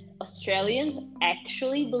that Australians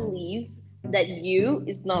actually believe that you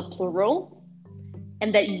is not plural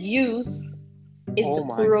and that use is the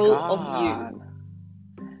plural of you.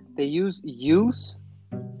 They use use?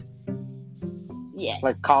 Yeah.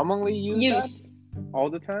 Like commonly use Use. that all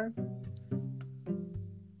the time?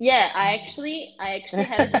 Yeah, I actually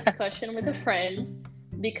had a discussion with a friend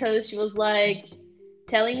because she was like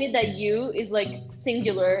telling me that you is like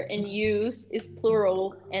singular and use is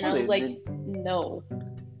plural, and I was like, no,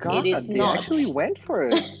 God, it is they not. actually went for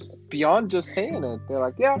it beyond just saying it. They're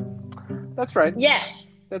like, yeah, that's right. Yeah,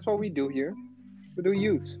 that's what we do here. We do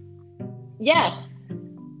use. Yeah,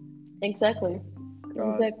 exactly.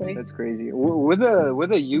 God, Exactly. That's crazy. With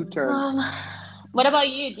a U-turn. What about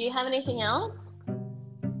you? Do you have anything else?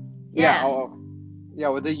 Yeah,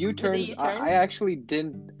 with the U-turns, I actually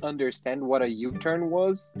didn't understand what a U-turn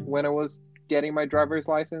was when I was getting my driver's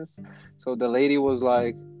license. So the lady was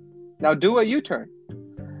like, now do a U-turn.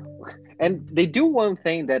 And they do one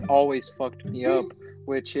thing that always fucked me up,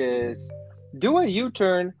 which is do a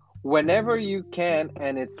U-turn whenever you can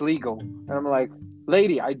and it's legal. And I'm like,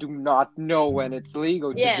 lady, I do not know when it's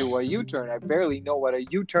legal to do a U-turn. I barely know what a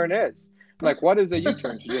U-turn is. I'm like, what is a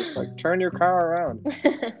U-turn? To just like turn your car around.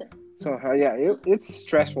 So it's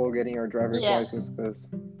stressful getting your driver's license because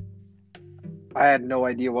I had no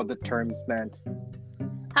idea what the terms meant.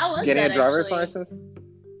 How was getting that, a driver's actually? license?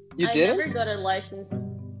 You I didn't? never got a license.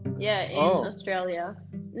 Yeah, in Australia.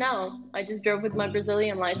 No, I just drove with my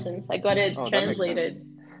Brazilian license. I got it translated.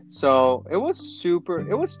 So it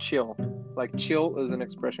was chill. Like chill is an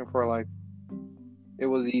expression for like it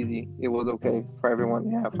was easy. It was okay for everyone.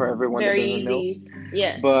 Yeah, for everyone Very that doesn't easy. know.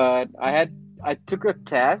 Yeah. But I took a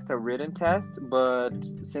written test, but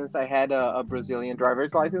since I had a Brazilian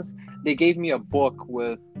driver's license, they gave me a book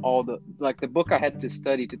with all the book I had to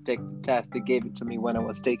study to take the test. They gave it to me when I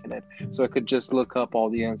was taking it, so I could just look up all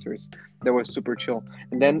the answers. That was super chill.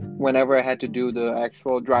 And then whenever I had to do the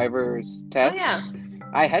actual driver's test,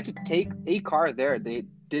 I had to take a car there. They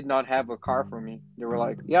did not have a car for me. They were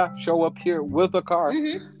like, yeah, show up here with a car.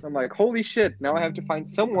 Mm-hmm. I'm like, holy shit, now I have to find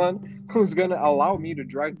someone who's gonna allow me to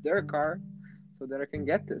drive their car so that I can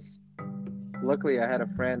get this. Luckily I had a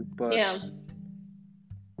friend, but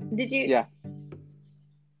Did you Yeah.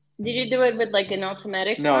 Did you do it with like an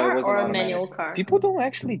automatic car or a manual car? People don't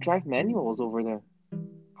actually drive manuals over there.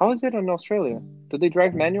 How is it in Australia? Do they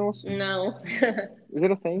drive manuals? No. Is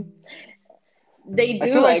it a thing? They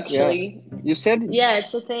do, actually. You said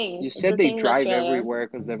it's a thing. You said they drive everywhere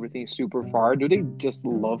because everything's super far. Do they just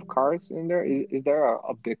love cars in there? Is there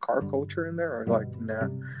a big car culture in there, or like nah,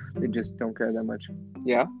 they just don't care that much?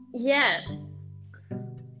 Yeah.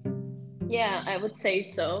 Yeah, I would say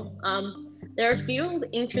so. There are a few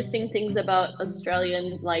interesting things about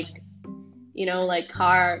Australian, like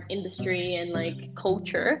car industry and like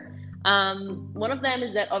culture. One of them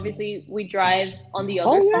is that obviously we drive on the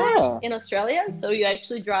other side in Australia, so you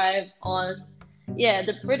actually drive on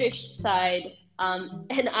the British side,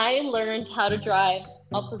 and I learned how to drive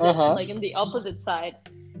opposite, like in the opposite side.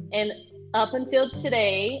 And up until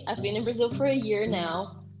today, I've been in Brazil for a year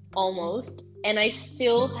now, almost, and I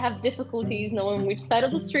still have difficulties knowing which side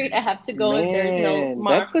of the street I have to go if there's no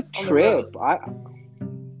marks that's a on trip. the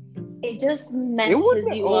road. It just messes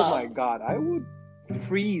you up. Oh up. my god, I would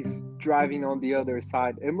freeze driving on the other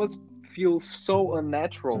side. It must feel so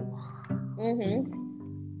unnatural.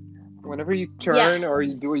 Whenever you turn or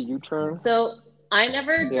you do a U-turn. So I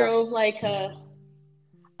never drove like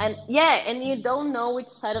and you don't know which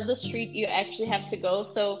side of the street you actually have to go.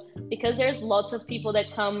 So because there's lots of people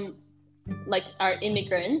that come, like are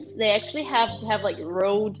immigrants, they actually have to have like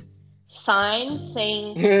road signs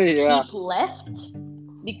saying keep left,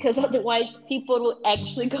 because otherwise people will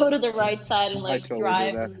actually go to the right side and like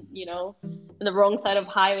drive, in the wrong side of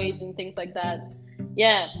highways and things like that.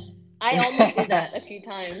 Yeah, I almost did that a few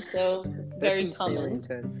times, so it's very common.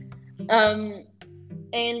 Intense.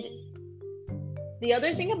 And the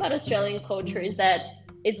other thing about Australian culture is that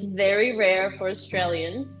it's very rare for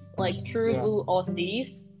Australians, like true blue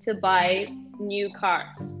Aussies, to buy new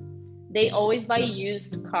cars. They always buy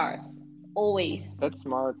used cars. Always. That's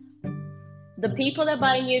smart. The people that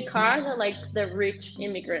buy new cars are like the rich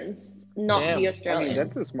immigrants, not the Australians.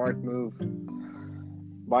 That's a smart move.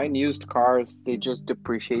 Buying used cars, they just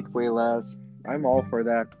depreciate way less. I'm all for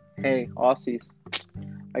that. Hey, Aussies,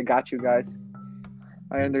 I got you guys.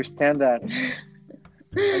 I understand that.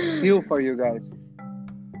 I feel for you guys.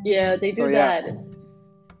 Yeah, they do that.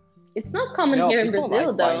 It's not common here in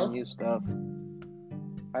Brazil, though. Buying new stuff.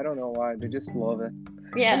 I don't know why. They just love it.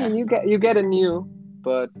 Yeah. I mean, you get a new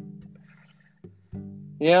but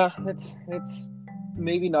yeah, it's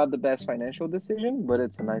maybe not the best financial decision, but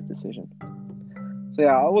it's a nice decision. So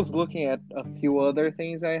yeah, I was looking at a few other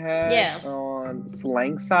things I had on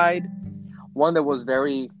slang side. One that was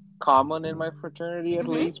very common in my fraternity, at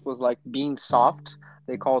least, was like being soft.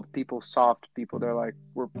 They called people soft people. They're like,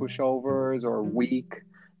 we're pushovers or weak.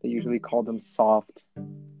 They usually call them soft.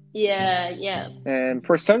 Yeah. And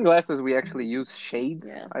for sunglasses, we actually use shades.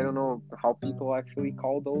 Yeah. I don't know how people actually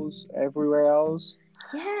call those everywhere else.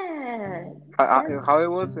 Yeah. How it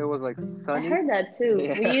was like sunnies. I heard that too.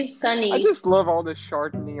 Yeah. We use sunnies. I just love all the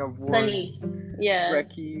shortening of words. Sunnies. Yeah.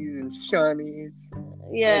 Reckies and shunnies.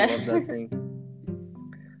 Yeah. I love that thing.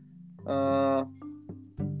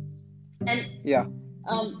 And yeah.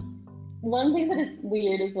 One thing that is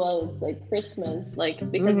weird as well is like Christmas,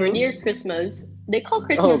 like because we're near Christmas, they call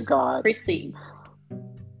Christmas Chrissy.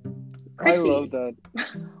 I love that.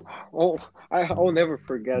 I'll never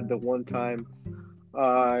forget the one time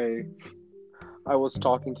I was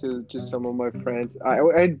talking to just some of my friends.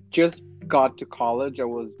 I just got to college. I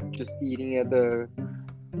was just eating at the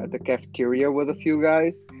cafeteria with a few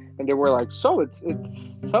guys, and they were like, "So it's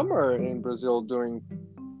summer in Brazil during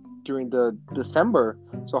the December.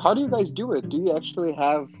 So how do you guys do it? Do you actually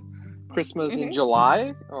have Christmas in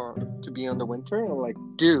July or to be on the winter?" And I'm like,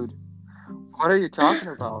 "Dude, what are you talking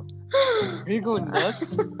about? Are you going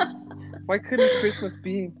nuts? Why couldn't Christmas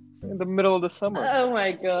be in the middle of the summer?" Oh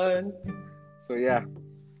my god. So yeah,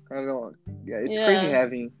 I don't know. Yeah, it's crazy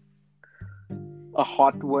having a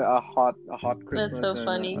hot Christmas. That's so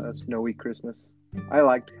funny. A snowy Christmas. I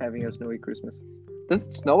liked having a snowy Christmas. Does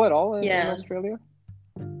it snow at all in Australia?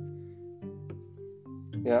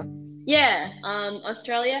 Yeah. Yeah.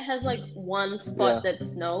 Australia has like one spot that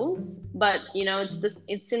snows, but you know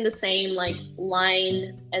it's in the same like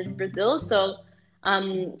line as Brazil. So,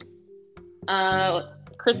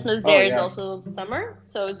 Christmas there is also summer,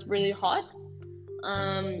 so it's really hot.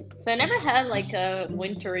 So I never had like a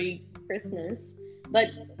wintry Christmas, but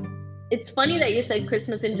it's funny that you said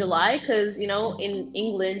Christmas in July because you know in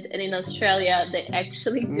England and in Australia they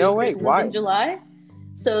actually do Christmas in July.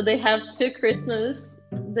 So they have two Christmas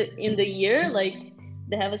in the year, like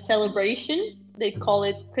they have a celebration. They call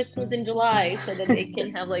it Christmas in July so that they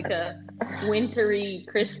can have like a wintry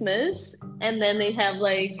Christmas, and then they have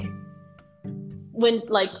like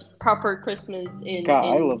proper Christmas in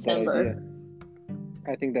I love December. That idea.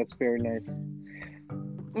 I think that's very nice.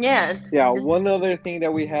 Yeah. One other thing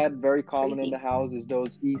that we had very common in the house is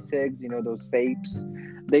those e-cigs, you know, those vapes.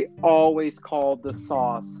 They always called the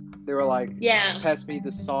sauce. They were like, pass me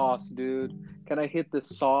the sauce, dude. Can I hit the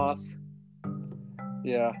sauce?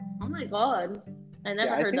 Yeah. Oh my god. I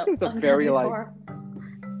never heard that. I think there's a very before.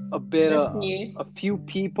 A bit of a few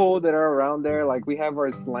people that are around there. Like we have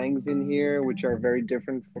our slangs in here, which are very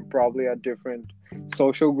different from probably a different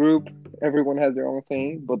social group. Everyone has their own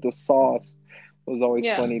thing, but the sauce was always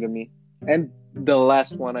funny to me. And the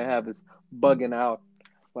last one I have is bugging out.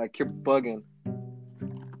 Like you're bugging.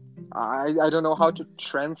 I don't know how to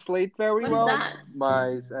translate very well. What is that?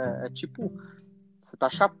 Mas é tipo, você tá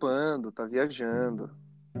chapando, tá viajando.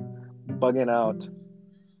 Bugging out.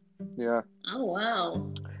 Yeah. Oh wow.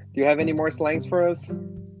 Do you have any more slangs for us? I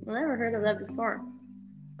never heard of that before.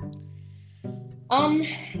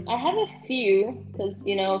 I have a few because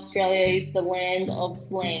you know Australia is the land of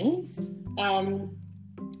slangs.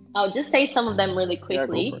 I'll just say some of them really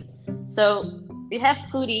quickly. So we have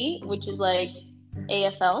footy, which is like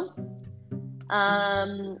AFL.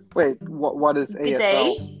 Wait, what is AFL?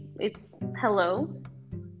 Today, it's hello.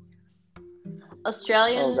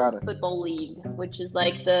 Australian Football League, which is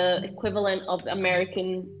like the equivalent of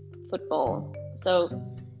American football. So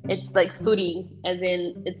it's like footy, as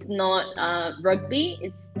in it's not rugby,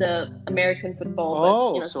 it's the American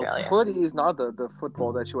football in Australia. So footy is not the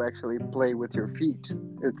football that you actually play with your feet.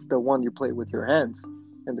 It's the one you play with your hands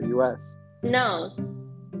in the US. No.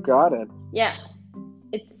 Got it. Yeah.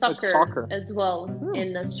 It's soccer as well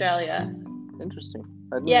in Australia. Interesting.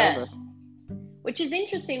 I didn't know that. Which is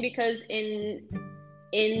interesting because in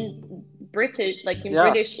British, like in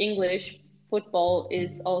British English, football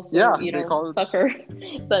is also soccer,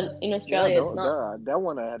 but in Australia it's not. That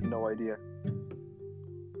one I had no idea.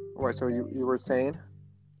 Wait, so you were saying?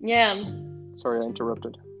 Yeah. Sorry, I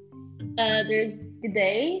interrupted. There's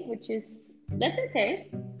G'day, which is that's okay.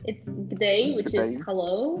 It's G'day, which is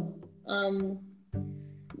hello.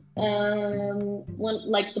 When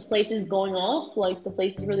like the place is going off, like the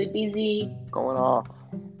place is really busy. Going off.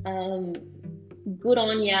 Good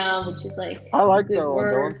on ya, which is like I like that one.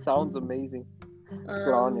 That one sounds amazing.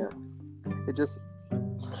 Good on ya. It just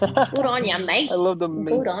good on ya, mate. I love the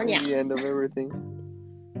mate at the end of everything.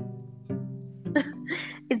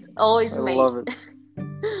 It's always I mate. love it.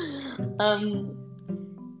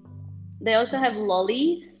 They also have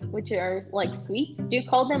lollies, which are like sweets. Do you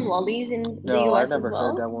call them lollies in the No, I US as never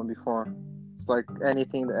heard that well? one before. It's like any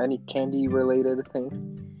candy related thing.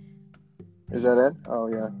 Is that it? Oh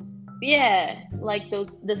yeah. Yeah, like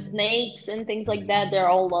the snakes and things like that. They're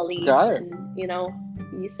all lollies, Got it. and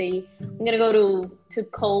you say, "I'm gonna go to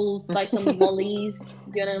Coles, buy some lollies.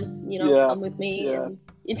 You're gonna Yeah. come with me," Yeah. and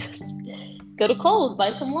you just go to Coles,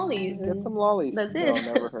 buy some lollies, Get and some lollies. that's No, it.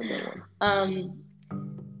 never heard that one.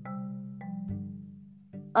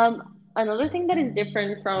 Another thing that is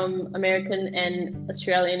different from American and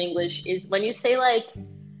Australian English is when you say like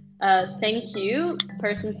thank you,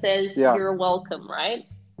 person says Yeah. you're welcome, right?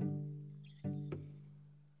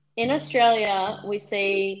 In Australia, we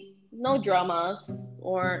say no dramas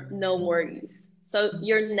or no worries. So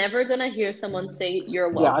you're never gonna hear someone say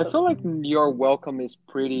you're Yeah, I welcome. feel like you're welcome is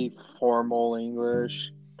pretty formal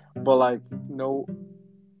English, but like no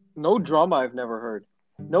drama I've never heard.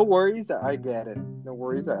 No worries, I get it. No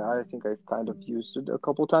worries, I think I've kind of used it a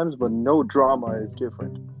couple times, but no drama is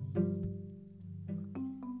different.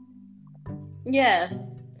 Yeah.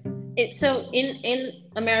 So in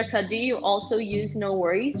America, do you also use no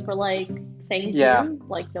worries for like thank Yeah. you,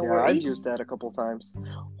 like no Yeah, I've worries? used that a couple times.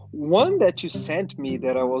 One that you sent me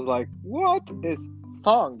that I was like, what is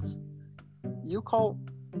thongs? You call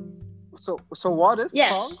so what is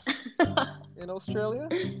Yeah. thongs in Australia?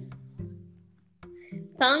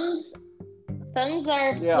 Tongues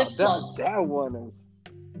are Yeah, flip-flops. that one is.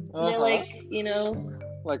 They're like,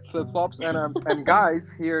 like flip-flops and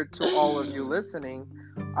guys, here to all of you listening,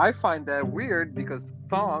 I find that weird because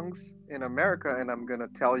thongs in America, and I'm gonna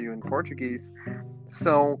tell you in Portuguese,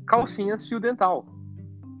 são calcinhas fio dental.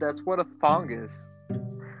 That's what a thong is.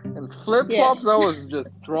 And flip-flops, I was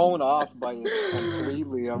just thrown off by it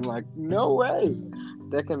completely. I'm like, no way.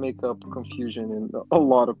 That can make up confusion in a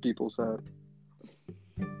lot of people's head.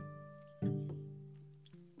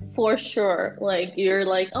 For sure. Like you're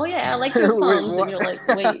like, oh yeah, I like your thongs, and you're like,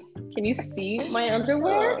 wait, can you see my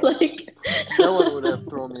underwear? Like that one would have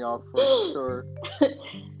thrown me off for sure.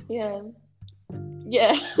 Yeah.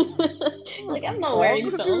 Like I'm not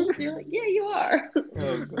wearing thongs. You're like, yeah, you are.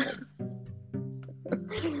 Oh god.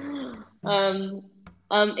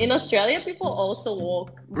 In Australia, people also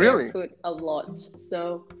walk barefoot a lot.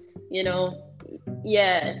 So,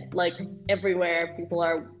 yeah, like everywhere, people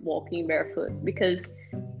are walking barefoot because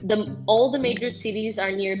all the major cities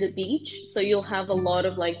are near the beach. So you'll have a lot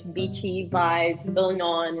of like beachy vibes going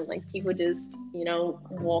on, and like people just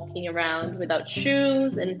walking around without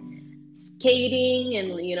shoes and skating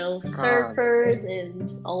and surfers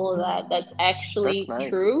and all of that. That's actually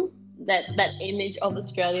true. That image of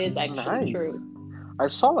Australia is actually true. I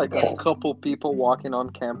saw like a couple people walking on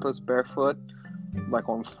campus barefoot. Like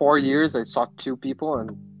on 4 years, I saw 2 people,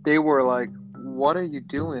 and they were like, "What are you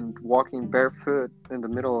doing walking barefoot in the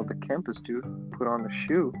middle of the campus, dude? Put on a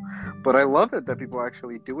shoe." But I love it that people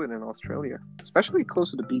actually do it in Australia, especially close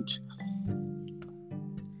to the beach.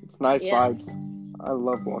 It's nice vibes. I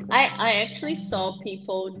love walking. I actually saw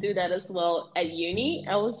people do that as well at uni.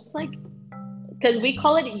 I was just like, because we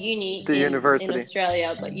call it uni in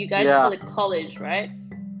Australia, but you guys call it college, right?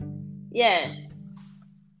 Yeah.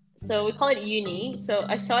 So we call it uni. So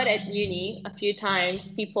I saw it at uni a few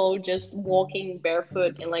times, people just walking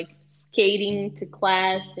barefoot and like skating to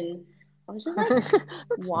class, and I was just like,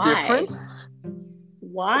 why? Different.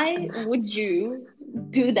 Why would you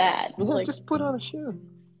do that? Like, just put on a shoe.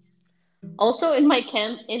 Also, in my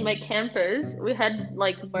campus, we had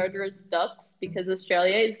like murderous ducks because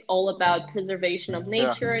Australia is all about preservation of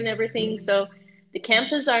nature and everything. So the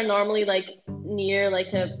campus are normally like near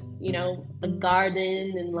like a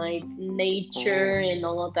garden and like nature and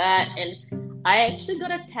all of that. And I actually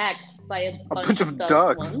got attacked by a bunch of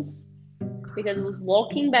ducks once because I was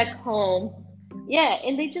walking back home. Yeah,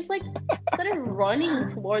 and they just like started running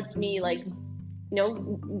towards me like,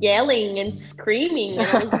 yelling and screaming, and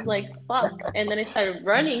I was just like, fuck. And then I started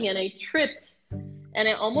running and I tripped and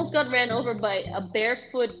I almost got ran over by a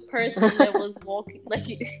barefoot person that was walking, like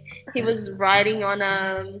he was riding on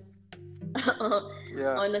a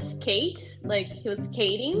skate, like he was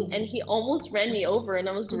skating, and he almost ran me over, and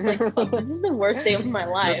I was just like, fuck, this is the worst day of my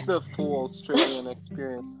life. That's the full Australian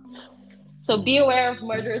experience. So be aware of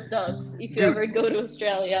murderous ducks if you ever go to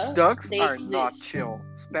Australia. Ducks are not chill,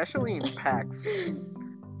 especially in packs.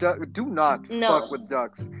 Do not fuck with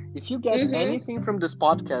ducks. If you get anything from this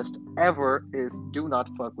podcast ever, is do not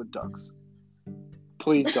fuck with ducks.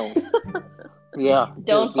 Please don't.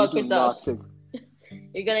 Don't fuck with ducks.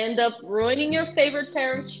 You're gonna end up ruining your favorite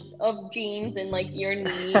pair of jeans and like your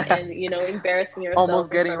knee, and embarrassing yourself.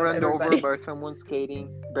 Almost getting run over everybody. by someone skating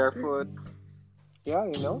barefoot.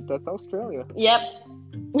 Yeah, that's Australia. Yep.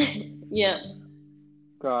 Yeah.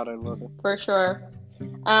 God, I love it. For sure.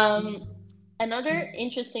 Another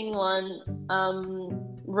interesting one,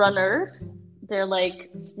 runners. They're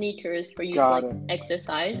like sneakers for you to like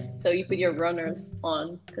exercise. So you put your runners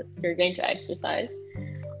on because you're going to exercise.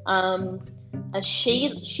 A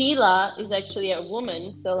Sheila is actually a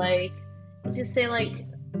woman. So like, just say like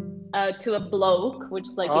to a bloke, which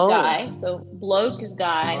is like a guy. So bloke is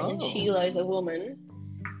guy and Sheila is a woman.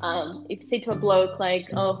 If you say to a bloke like,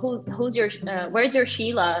 "Oh, who's your where's your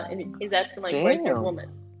Sheila?" and he's asking like, "Where's your woman?"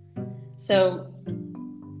 So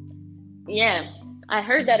yeah, I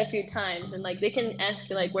heard that a few times, and like they can ask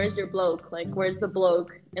you like, "Where's your bloke?" Like, "Where's the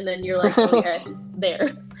bloke?" And then you're like, "Oh yeah, he's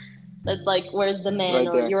there." That's like, "Where's the man?" Right,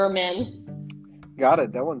 or "Your man." Got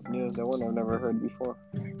it. That one's new. That one I've never heard before.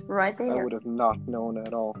 Right there. I would have not known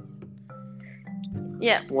at all.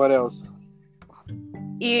 Yeah. What else?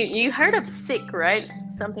 You heard of sick, right?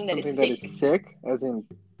 Something that is sick, as in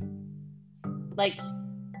like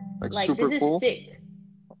super this cool? Is sick.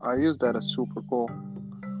 I use that as super cool.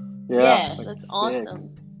 Yeah, like that's sick.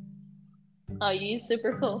 Awesome. Oh, you use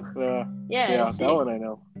super cool. Yeah, that one I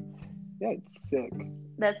know. Yeah, it's sick.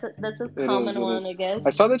 That's a common one, I guess.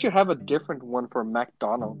 I saw that you have a different one for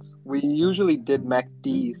McDonald's. We usually did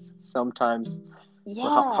McD's sometimes. Yeah.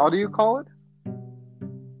 How do you call it?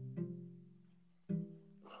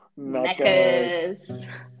 Mecca's.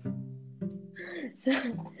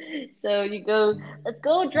 So you go, let's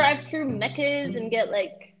go drive through Mecca's and get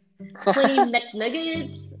like 20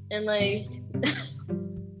 McNuggets and like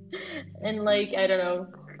I don't know,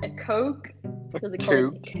 a Coke. Because they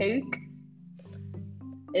call it Coke.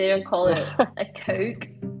 They don't call it a Coke.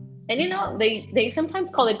 And they sometimes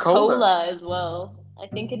call it cola as well. I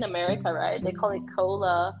think in America, right? They call it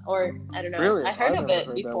cola, or I don't know. Really? I heard of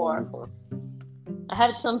it before. I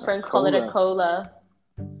had some friends call it a cola.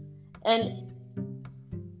 And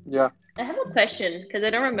yeah, I have a question because I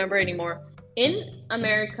don't remember anymore. In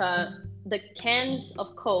America, the cans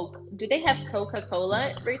of Coke, do they have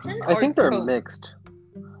Coca-Cola written? I think they're mixed.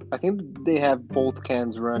 I think they have both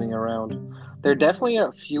cans running around. There are definitely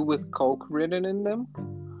a few with Coke written in them,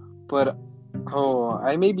 but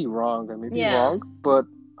I may be wrong. I may be wrong, but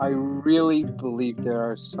I really believe there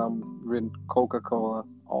are some written Coca-Cola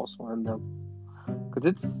also in them.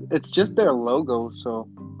 Because it's just their logo, so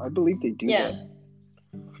I believe they do that.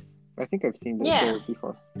 I think I've seen those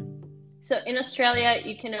before. So in Australia,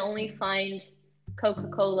 you can only find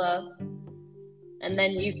Coca-Cola, and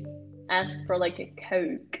then you ask for like a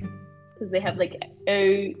Coke, because they have like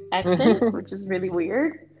O accent, which is really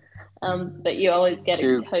weird. But you always get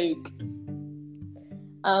a Coke.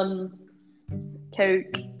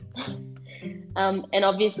 Coke. And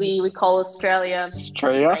obviously we call Australia,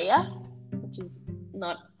 which is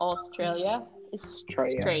not Australia. It's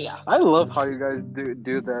Australia. I love how you guys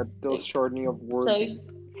do that, those shortening of words. So,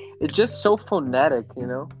 it's just so phonetic,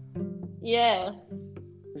 Yeah.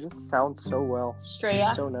 It just sounds so well. Australia.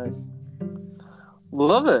 It's so nice.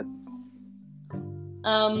 Love it.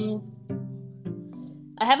 I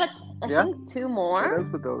have I think two more. What else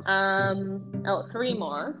with those? 3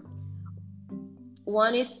 more.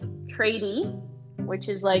 One is tradie, which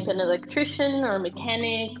is like an electrician or a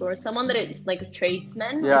mechanic or someone that is like a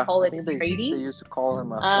tradesman. Yeah, they call it tradie. They used to call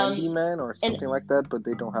him a handyman or something like that, but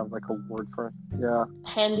they don't have like a word for it. Yeah.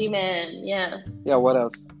 Handyman, yeah. Yeah, what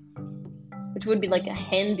else? Which would be like a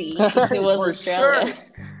handy if it was Australia.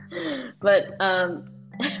 Sure. But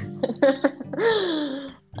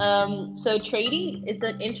so tradie, it's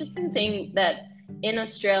an interesting thing that in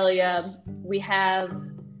Australia we have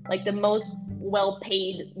like the most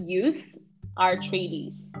well-paid youth are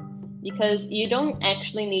tradies, because you don't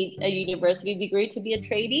actually need a university degree to be a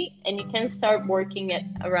tradie, and you can start working at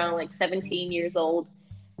around like 17 years old.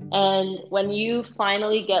 And when you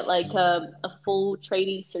finally get like a full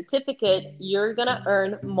tradie certificate, you're gonna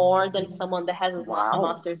earn more than someone that has a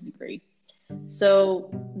master's degree. So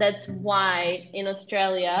that's why in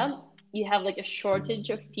Australia you have like a shortage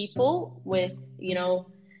of people with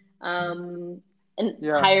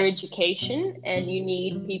higher education, and you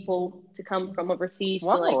need people to come from overseas to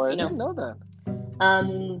like I didn't know that.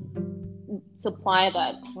 Supply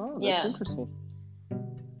that. Wow, that's interesting.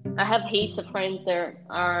 I have heaps of friends that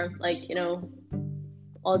are like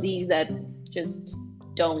Aussies that just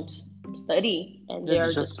don't study, and they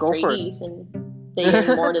are just tradies, and they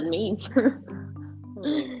earn more than me.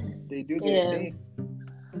 They do their thing.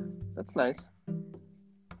 That's nice.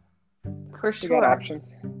 For sure. You got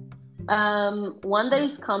options. One that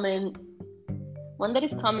is common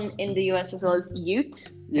in the US as well is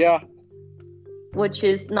Ute. Yeah. Which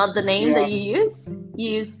is not the name that you use. You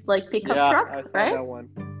use like pickup truck, I saw right? that one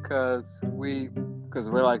because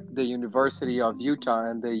we're like the University of Utah,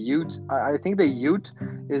 and the Ute. I think the Ute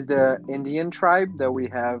is the Indian tribe that we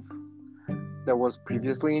have that was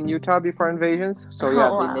previously in Utah before invasions. So yeah,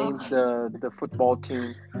 wow. They named the football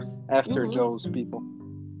team after those people.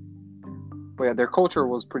 But yeah, their culture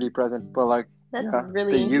was pretty present. But like that's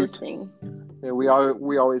really interesting. Yeah, we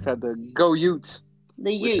always had the Go Utes.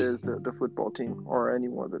 The Ute. Which is the football team, or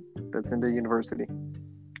anyone that's in the university.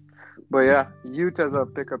 But yeah, Ute as a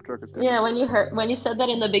pickup truck is different. Yeah, when you said that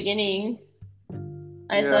in the beginning,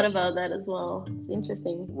 I thought about that as well. It's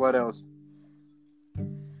interesting. What else?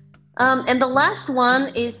 And the last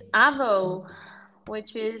one is avo,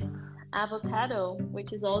 which is avocado,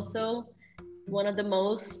 which is also one of the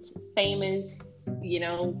most famous,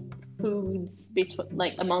 foods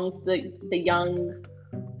amongst the young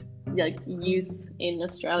youth in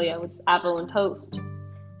Australia. It's avo and toast.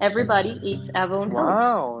 Everybody eats avo and toast.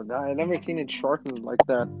 Wow, I never seen it shortened like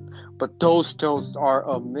that. But those toasts are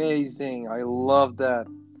amazing. I love that.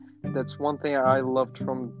 That's one thing I loved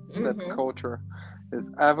from that culture, is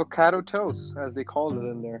avocado toast, as they call it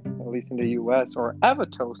in there, at least in the US, or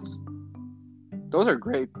avotoasts. Those are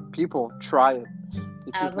great. People, try it.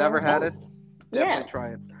 If you've never had it, definitely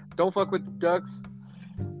try it. Don't fuck with ducks.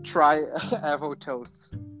 Try avo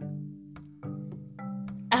toasts.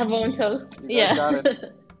 Avo and toast. Got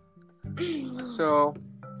it. So,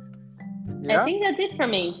 I think that's it for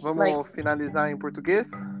me. Vamos finalizar em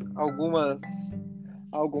português?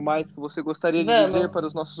 Algo mais que você gostaria de dizer para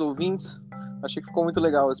os nossos ouvintes? Achei que ficou muito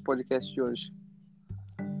legal esse podcast de hoje.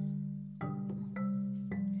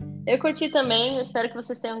 Eu curti também, eu espero que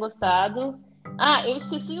vocês tenham gostado. Eu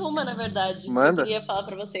esqueci uma, na verdade. Manda. Que eu queria falar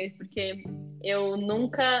para vocês, porque eu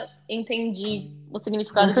nunca entendi o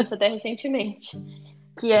significado disso até recentemente.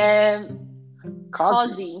 Que é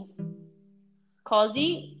cozy.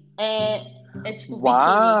 Cozy é tipo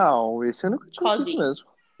Uau, biquíni. Esse eu nunca tinha visto mesmo.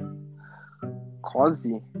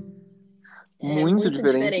 Cozy. Muito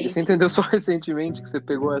diferente. Você entendeu só recentemente que você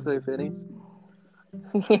pegou essa referência?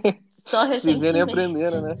 Só recentemente. Vocês nem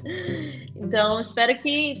aprenderam, né? Então, espero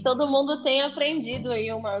que todo mundo tenha aprendido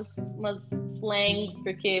aí umas slangs,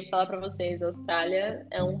 porque, falar pra vocês, a Austrália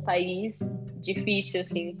é um país difícil,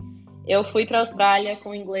 assim. Eu fui pra Austrália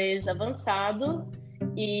com inglês avançado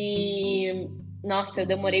e, nossa, eu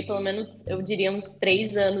demorei pelo menos, eu diria, uns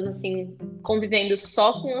 3 anos, assim, convivendo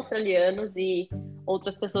só com australianos e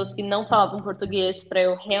outras pessoas que não falavam português, pra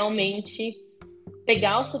eu realmente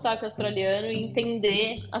pegar o sotaque australiano e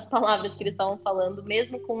entender as palavras que eles estavam falando,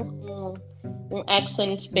 mesmo com um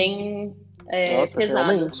accent bem pesado,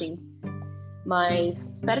 realmente. Assim.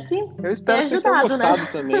 Mas espero que eu espero que vocês tenham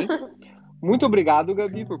gostado também. Muito obrigado,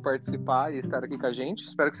 Gabi, por participar e estar aqui com a gente.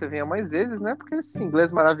 Espero que você venha mais vezes, né? Porque esse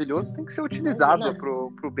inglês maravilhoso tem que ser utilizado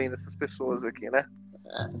pro bem dessas pessoas aqui, né?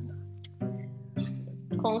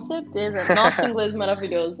 Com certeza. Nosso inglês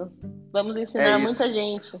maravilhoso. Vamos ensinar muita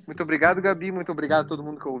gente. Muito obrigado, Gabi. Muito obrigado a todo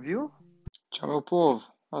mundo que ouviu. Tchau, meu povo.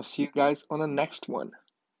 I'll see you guys on the next one.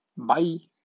 Bye.